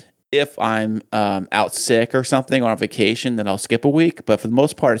 Also, if I'm out sick or something or on vacation, then I'll skip a week. But for the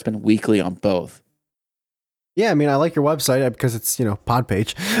most part, it's been weekly on both. Yeah, I mean, I like your website because it's,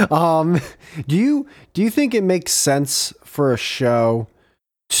 Podpage. Do you think it makes sense for a show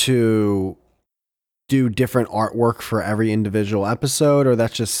to do different artwork for every individual episode, or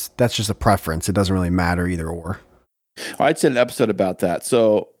that's just a preference? It doesn't really matter either or. I'd say an episode about that.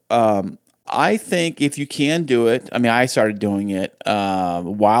 So, I think if you can do it, I mean, I started doing it a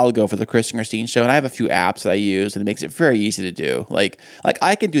while ago for the Chris and Christine show, and I have a few apps that I use, and it makes it very easy to do. Like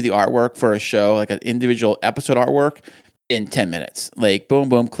I can do the artwork for a show, like an individual episode artwork, in 10 minutes. Like, boom,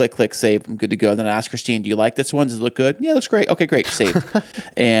 boom, click, click, save. I'm good to go. Then I ask Christine, do you like this one? Does it look good? Yeah, it looks great. Okay, great, save.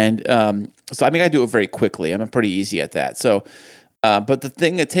 And so I mean, I do it very quickly. I'm pretty easy at that. So, but the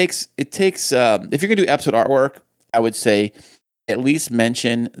thing it takes if you're gonna do episode artwork, I would say at least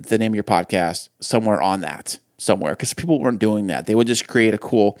mention the name of your podcast somewhere on that, because people weren't doing that. They would just create a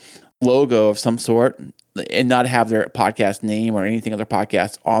cool logo of some sort and not have their podcast name or anything other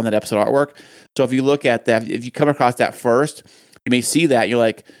podcasts on that episode artwork. So if you look at that, if you come across that first, you may see that you're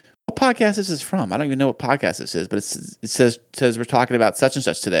like, what podcast this is from? I don't even know what podcast this is, but it says we're talking about such and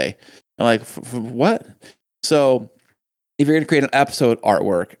such today. I'm like, what? So if you're going to create an episode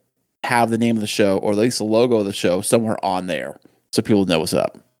artwork, have the name of the show or at least the logo of the show somewhere on there, so people know what's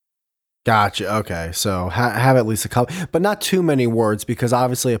up. Gotcha. Okay. So have at least a couple, but not too many words, because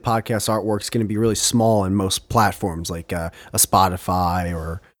obviously a podcast artwork is going to be really small in most platforms, like a Spotify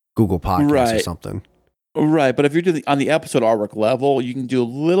or Google Podcasts or something. Right. But if you're doing on the episode artwork level, you can do a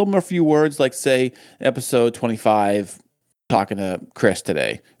little more few words, like say episode 25, talking to Chris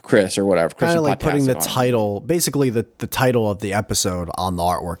today, Chris or whatever. Kind of like putting the title, basically the title of the episode on the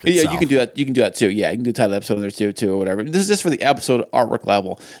artwork itself. Yeah, you can do that. You can do that too. Yeah, you can do title episode there too, or whatever. This is just for the episode artwork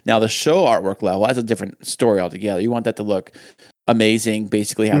level. Now the show artwork level, that's a different story altogether. You want that to look amazing.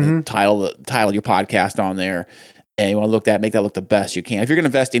 Basically, have the title of your podcast on there, and you want to make that look the best you can. If you're going to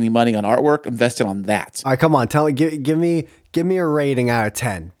invest any money on artwork, invest it on that. All right, come on, give me a rating out of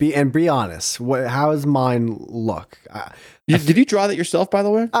 10. Be honest. How does mine look? Did you draw that yourself, by the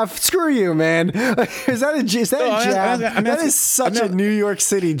way? Screw you, man. Is that a jab? That is such a New York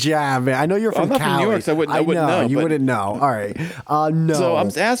City jab, man. I know you're from Cali. From New York, so I wouldn't know. You wouldn't know. All right. No. So I'm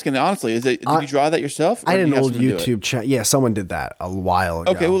just asking, honestly, did you draw that yourself? I had an old YouTube channel. Yeah, someone did that a while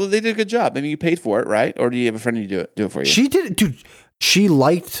ago. Okay, well, they did a good job. I mean, you paid for it, right? Or do you have a friend who do it for you? She did it, dude. She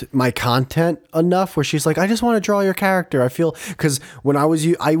liked my content enough where she's like, I just want to draw your character. I feel, because when I was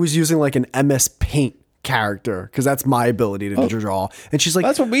using like an MS Paint character, because that's my ability to draw, and she's like,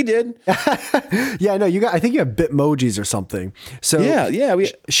 that's what we did. Yeah, I know I think you have Bitmojis or something. So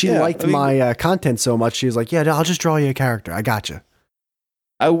she liked my content so much, she was like, yeah, I'll just draw you a character. I gotcha.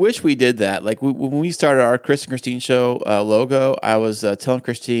 I wish we did that. Like when we started our Chris and Christine show logo, I was telling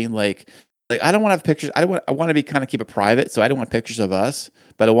Christine like I don't want to have pictures. I want to be kind of keep it private, so I don't want pictures of us,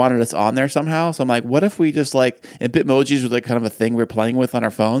 but I wanted us on there somehow. So I'm like, what if we just like, and Bitmojis was like kind of a thing we were playing with on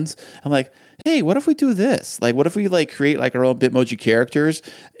our phones. I'm like, hey, what if we do this? Like, what if we like create like our own Bitmoji characters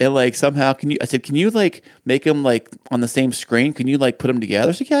and like somehow I said, can you like make them like on the same screen? Can you like put them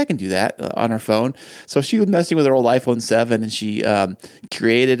together? She's like, yeah, I can do that on her phone. So she was messing with her old iPhone 7 and she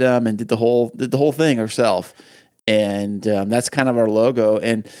created them and did the whole thing herself. And that's kind of our logo.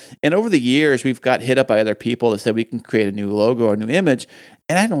 And over the years, we've got hit up by other people that said we can create a new logo or a new image.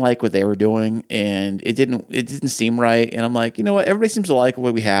 And I didn't like what they were doing, and it didn't seem right. And I'm like, you know what? Everybody seems to like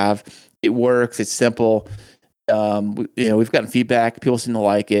what we have. It works. It's simple. We've gotten feedback. People seem to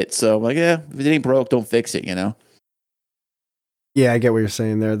like it. So I'm like, yeah, if it ain't broke, don't fix it. You know. Yeah, I get what you're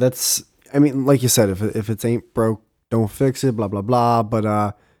saying there. I mean, like you said, if it ain't broke, don't fix it. Blah blah blah.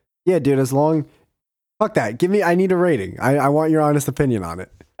 But yeah, dude, fuck that. I need a rating. I want your honest opinion on it.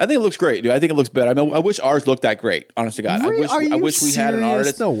 I think it looks great, dude. I think it looks better. I mean, I wish ours looked that great. Honest to God, I wish we had an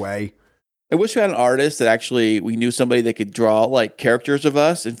artist. No way. I wish we had an artist that actually we knew somebody that could draw like characters of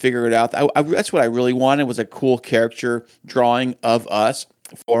us and figure it out. That's what I really wanted was a cool character drawing of us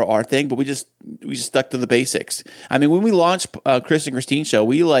for our thing, but we just stuck to the basics. I mean, when we launched Chris and Christine show,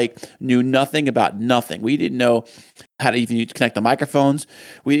 we like knew nothing about nothing. We didn't know how to even connect the microphones.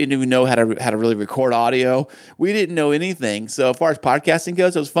 We didn't even know how to really record audio. We didn't know anything. So as far as podcasting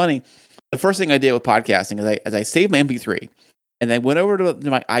goes, it was funny. The first thing I did with podcasting is I saved my MP3 and I went over to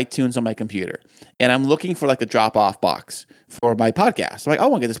my iTunes on my computer and I'm looking for like a drop off box for my podcast. I'm like, I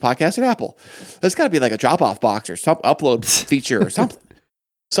want to get this podcast at Apple. There's got to be like a drop off box or some upload feature or something.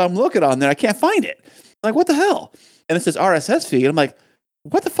 So I'm looking on there, I can't find it. I'm like, what the hell? And it says RSS feed. I'm like,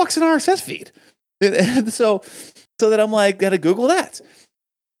 what the fuck's an RSS feed? And so that I'm like, gotta Google that.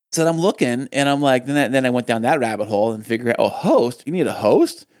 So I'm looking, and I'm like, then I went down that rabbit hole and figured out, host. You need a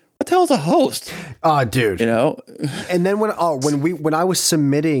host? What the hell's a host? Oh, dude. You know. And then when I was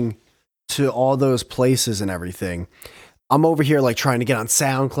submitting to all those places and everything, I'm over here like trying to get on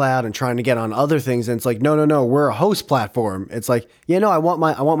SoundCloud and trying to get on other things. And it's like, no, we're a host platform. It's like, yeah, no, I want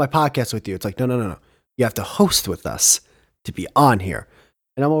my podcast with you. It's like, no. You have to host with us to be on here.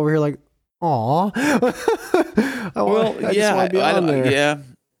 And I'm over here like, aw. I just want to be on there. Yeah.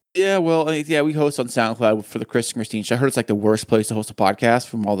 Yeah, well, we host on SoundCloud for the Chris and Christine show. I heard it's like the worst place to host a podcast.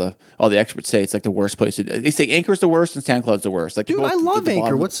 From all the experts say it's like the worst place. They say Anchor's the worst and SoundCloud's the worst. Like, dude, I love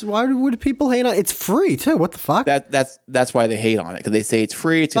Anchor. Why would people hate on it? It's free too. What the fuck? That's why they hate on it because they say it's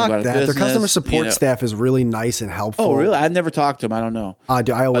free. It's fuck that. Their customer support staff is really nice and helpful. Oh, really? I've never talked to them. I don't know.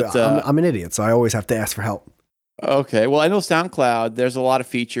 I'm an idiot, so I always have to ask for help. Okay. Well, I know SoundCloud, there's a lot of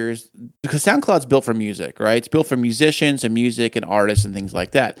features because SoundCloud's built for music, right? It's built for musicians and music and artists and things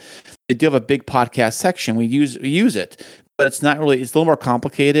like that. They do have a big podcast section. We use it, but it's not really, it's a little more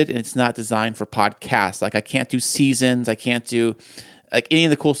complicated and it's not designed for podcasts. Like I can't do seasons. I can't do like any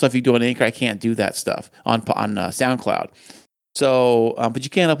of the cool stuff you do on Anchor. I can't do that stuff on SoundCloud. So, but you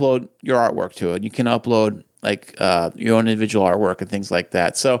can upload your artwork to it. You can upload like your own individual artwork and things like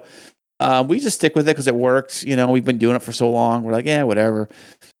that. So, we just stick with it because it works. You know, we've been doing it for so long. We're like, yeah, whatever.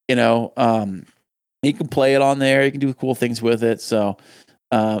 You know, you can play it on there. You can do cool things with it. So,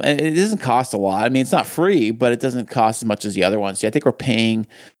 and it doesn't cost a lot. I mean, it's not free, but it doesn't cost as much as the other ones. I think we're going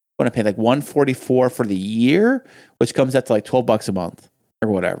to pay like $144 for the year, which comes out to like $12 a month or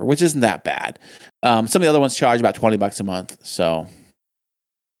whatever, which isn't that bad. Some of the other ones charge about $20 a month. So.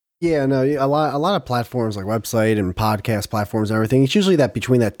 Yeah, no, a lot of platforms like website and podcast platforms and everything. It's usually that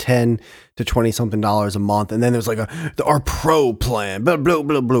between that $10 to $20 something a month, and then there's like our pro plan, blah blah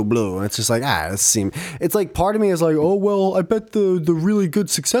blah blah blah. And it's just like it's like part of me is like, oh well, I bet the really good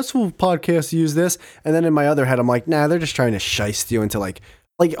successful podcasts use this, and then in my other head I'm like, nah, they're just trying to shiest you into like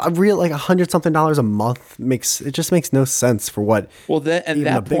a real like $100 something a month makes no sense for what a big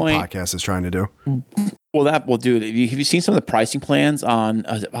podcast is trying to do. Well, dude, have you seen some of the pricing plans on?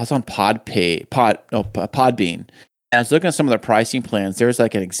 I was on Podbean, and I was looking at some of the pricing plans. There's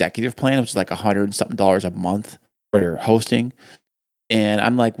like an executive plan, which is like $100 something a month for hosting. And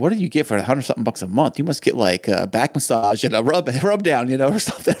I'm like, what do you get for $100 something a month? You must get like a back massage and a rub down, you know, or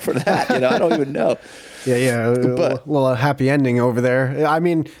something for that. You know, I don't even know. Yeah, but, a little happy ending over there. I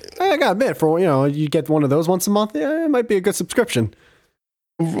mean, I gotta admit, for you get one of those once a month, yeah, it might be a good subscription.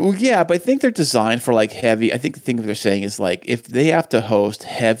 Yeah, but I think they're designed for like heavy. I think the thing that they're saying is like if they have to host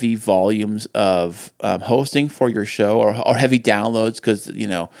heavy volumes of hosting for your show or heavy downloads, because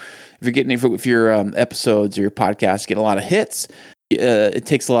if your episodes or your podcast get a lot of hits, it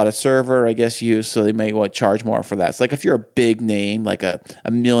takes a lot of server, I guess, use. So they may want to charge more for that. It's like if you're a big name, like a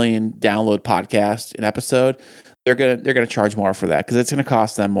million download podcast an episode, they're gonna charge more for that because it's gonna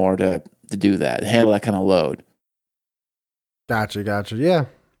cost them more to do that, handle that kind of load. Gotcha. Yeah,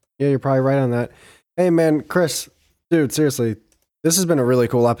 you're probably right on that. Hey, man, Chris, dude, seriously, This has been a really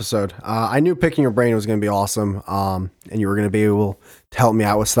cool episode. I knew picking your brain was going to be awesome, and you were going to be able to help me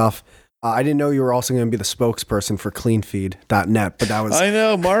out with stuff. I didn't know you were also going to be the spokesperson for cleanfeed.net, but that was... I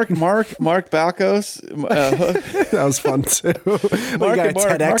know, Mark Balkos. That was fun too. We got a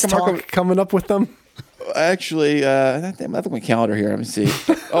TEDx talk coming up with them. Actually, I have my calendar here. Let me see.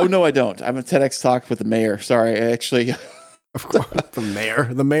 Oh, no, I don't. I have a TEDx talk with the mayor. Sorry, actually. Of course, the mayor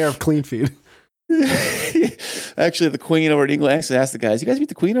of CleanFeed. Actually, the Queen over in England actually asked the guys, "You guys meet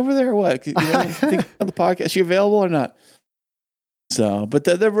the Queen over there or what? You know, think on the podcast, is she available or not?" So, but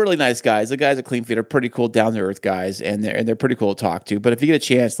they're really nice guys. The guys at CleanFeed are pretty cool, down to earth guys, and they're pretty cool to talk to. But if you get a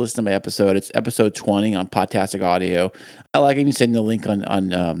chance, listen to my episode. It's episode 20 on Podtastic Audio. I like even sending the link on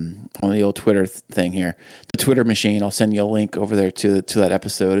the old Twitter thing here, the Twitter machine. I'll send you a link over there to that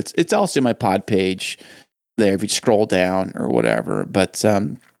episode. It's also in my pod page there if you scroll down or whatever. But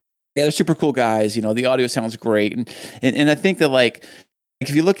yeah, they're super cool guys. You know, the audio sounds great, and I think that like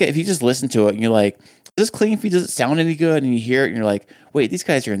if you just listen to it and you're like, this CleanFeed doesn't sound any good, and you hear it and you're like, wait, these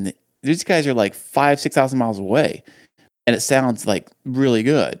guys are like 5,000-6,000 miles away, and it sounds like really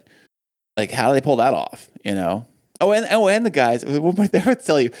good. Like, how do they pull that off? You know? And the guys, one more thing I would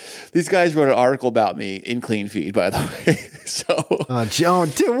tell you, these guys wrote an article about me in CleanFeed, by the way. So, Joe,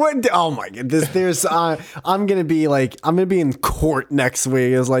 dude, what? Oh my goodness, I'm gonna be in court next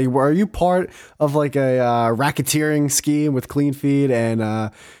week. It's like, are you part of like a racketeering scheme with CleanFeed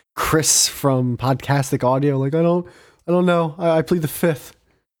and Chris from Podtastic Audio? Like, I don't know. I plead the fifth.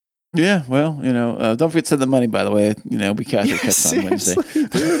 Yeah, well, you know, don't forget to send the money, by the way. You know, we cash your checks on Wednesday.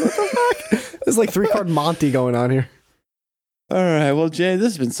 Dude, what the fuck? There's like 3-card Monty going on here. All right, well, Jay, this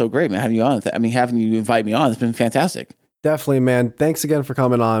has been so great, man. Having you on, having you invite me on, it's been fantastic. Definitely, man. Thanks again for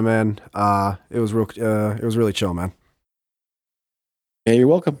coming on, man. It was really chill, man. Yeah, you're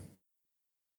welcome.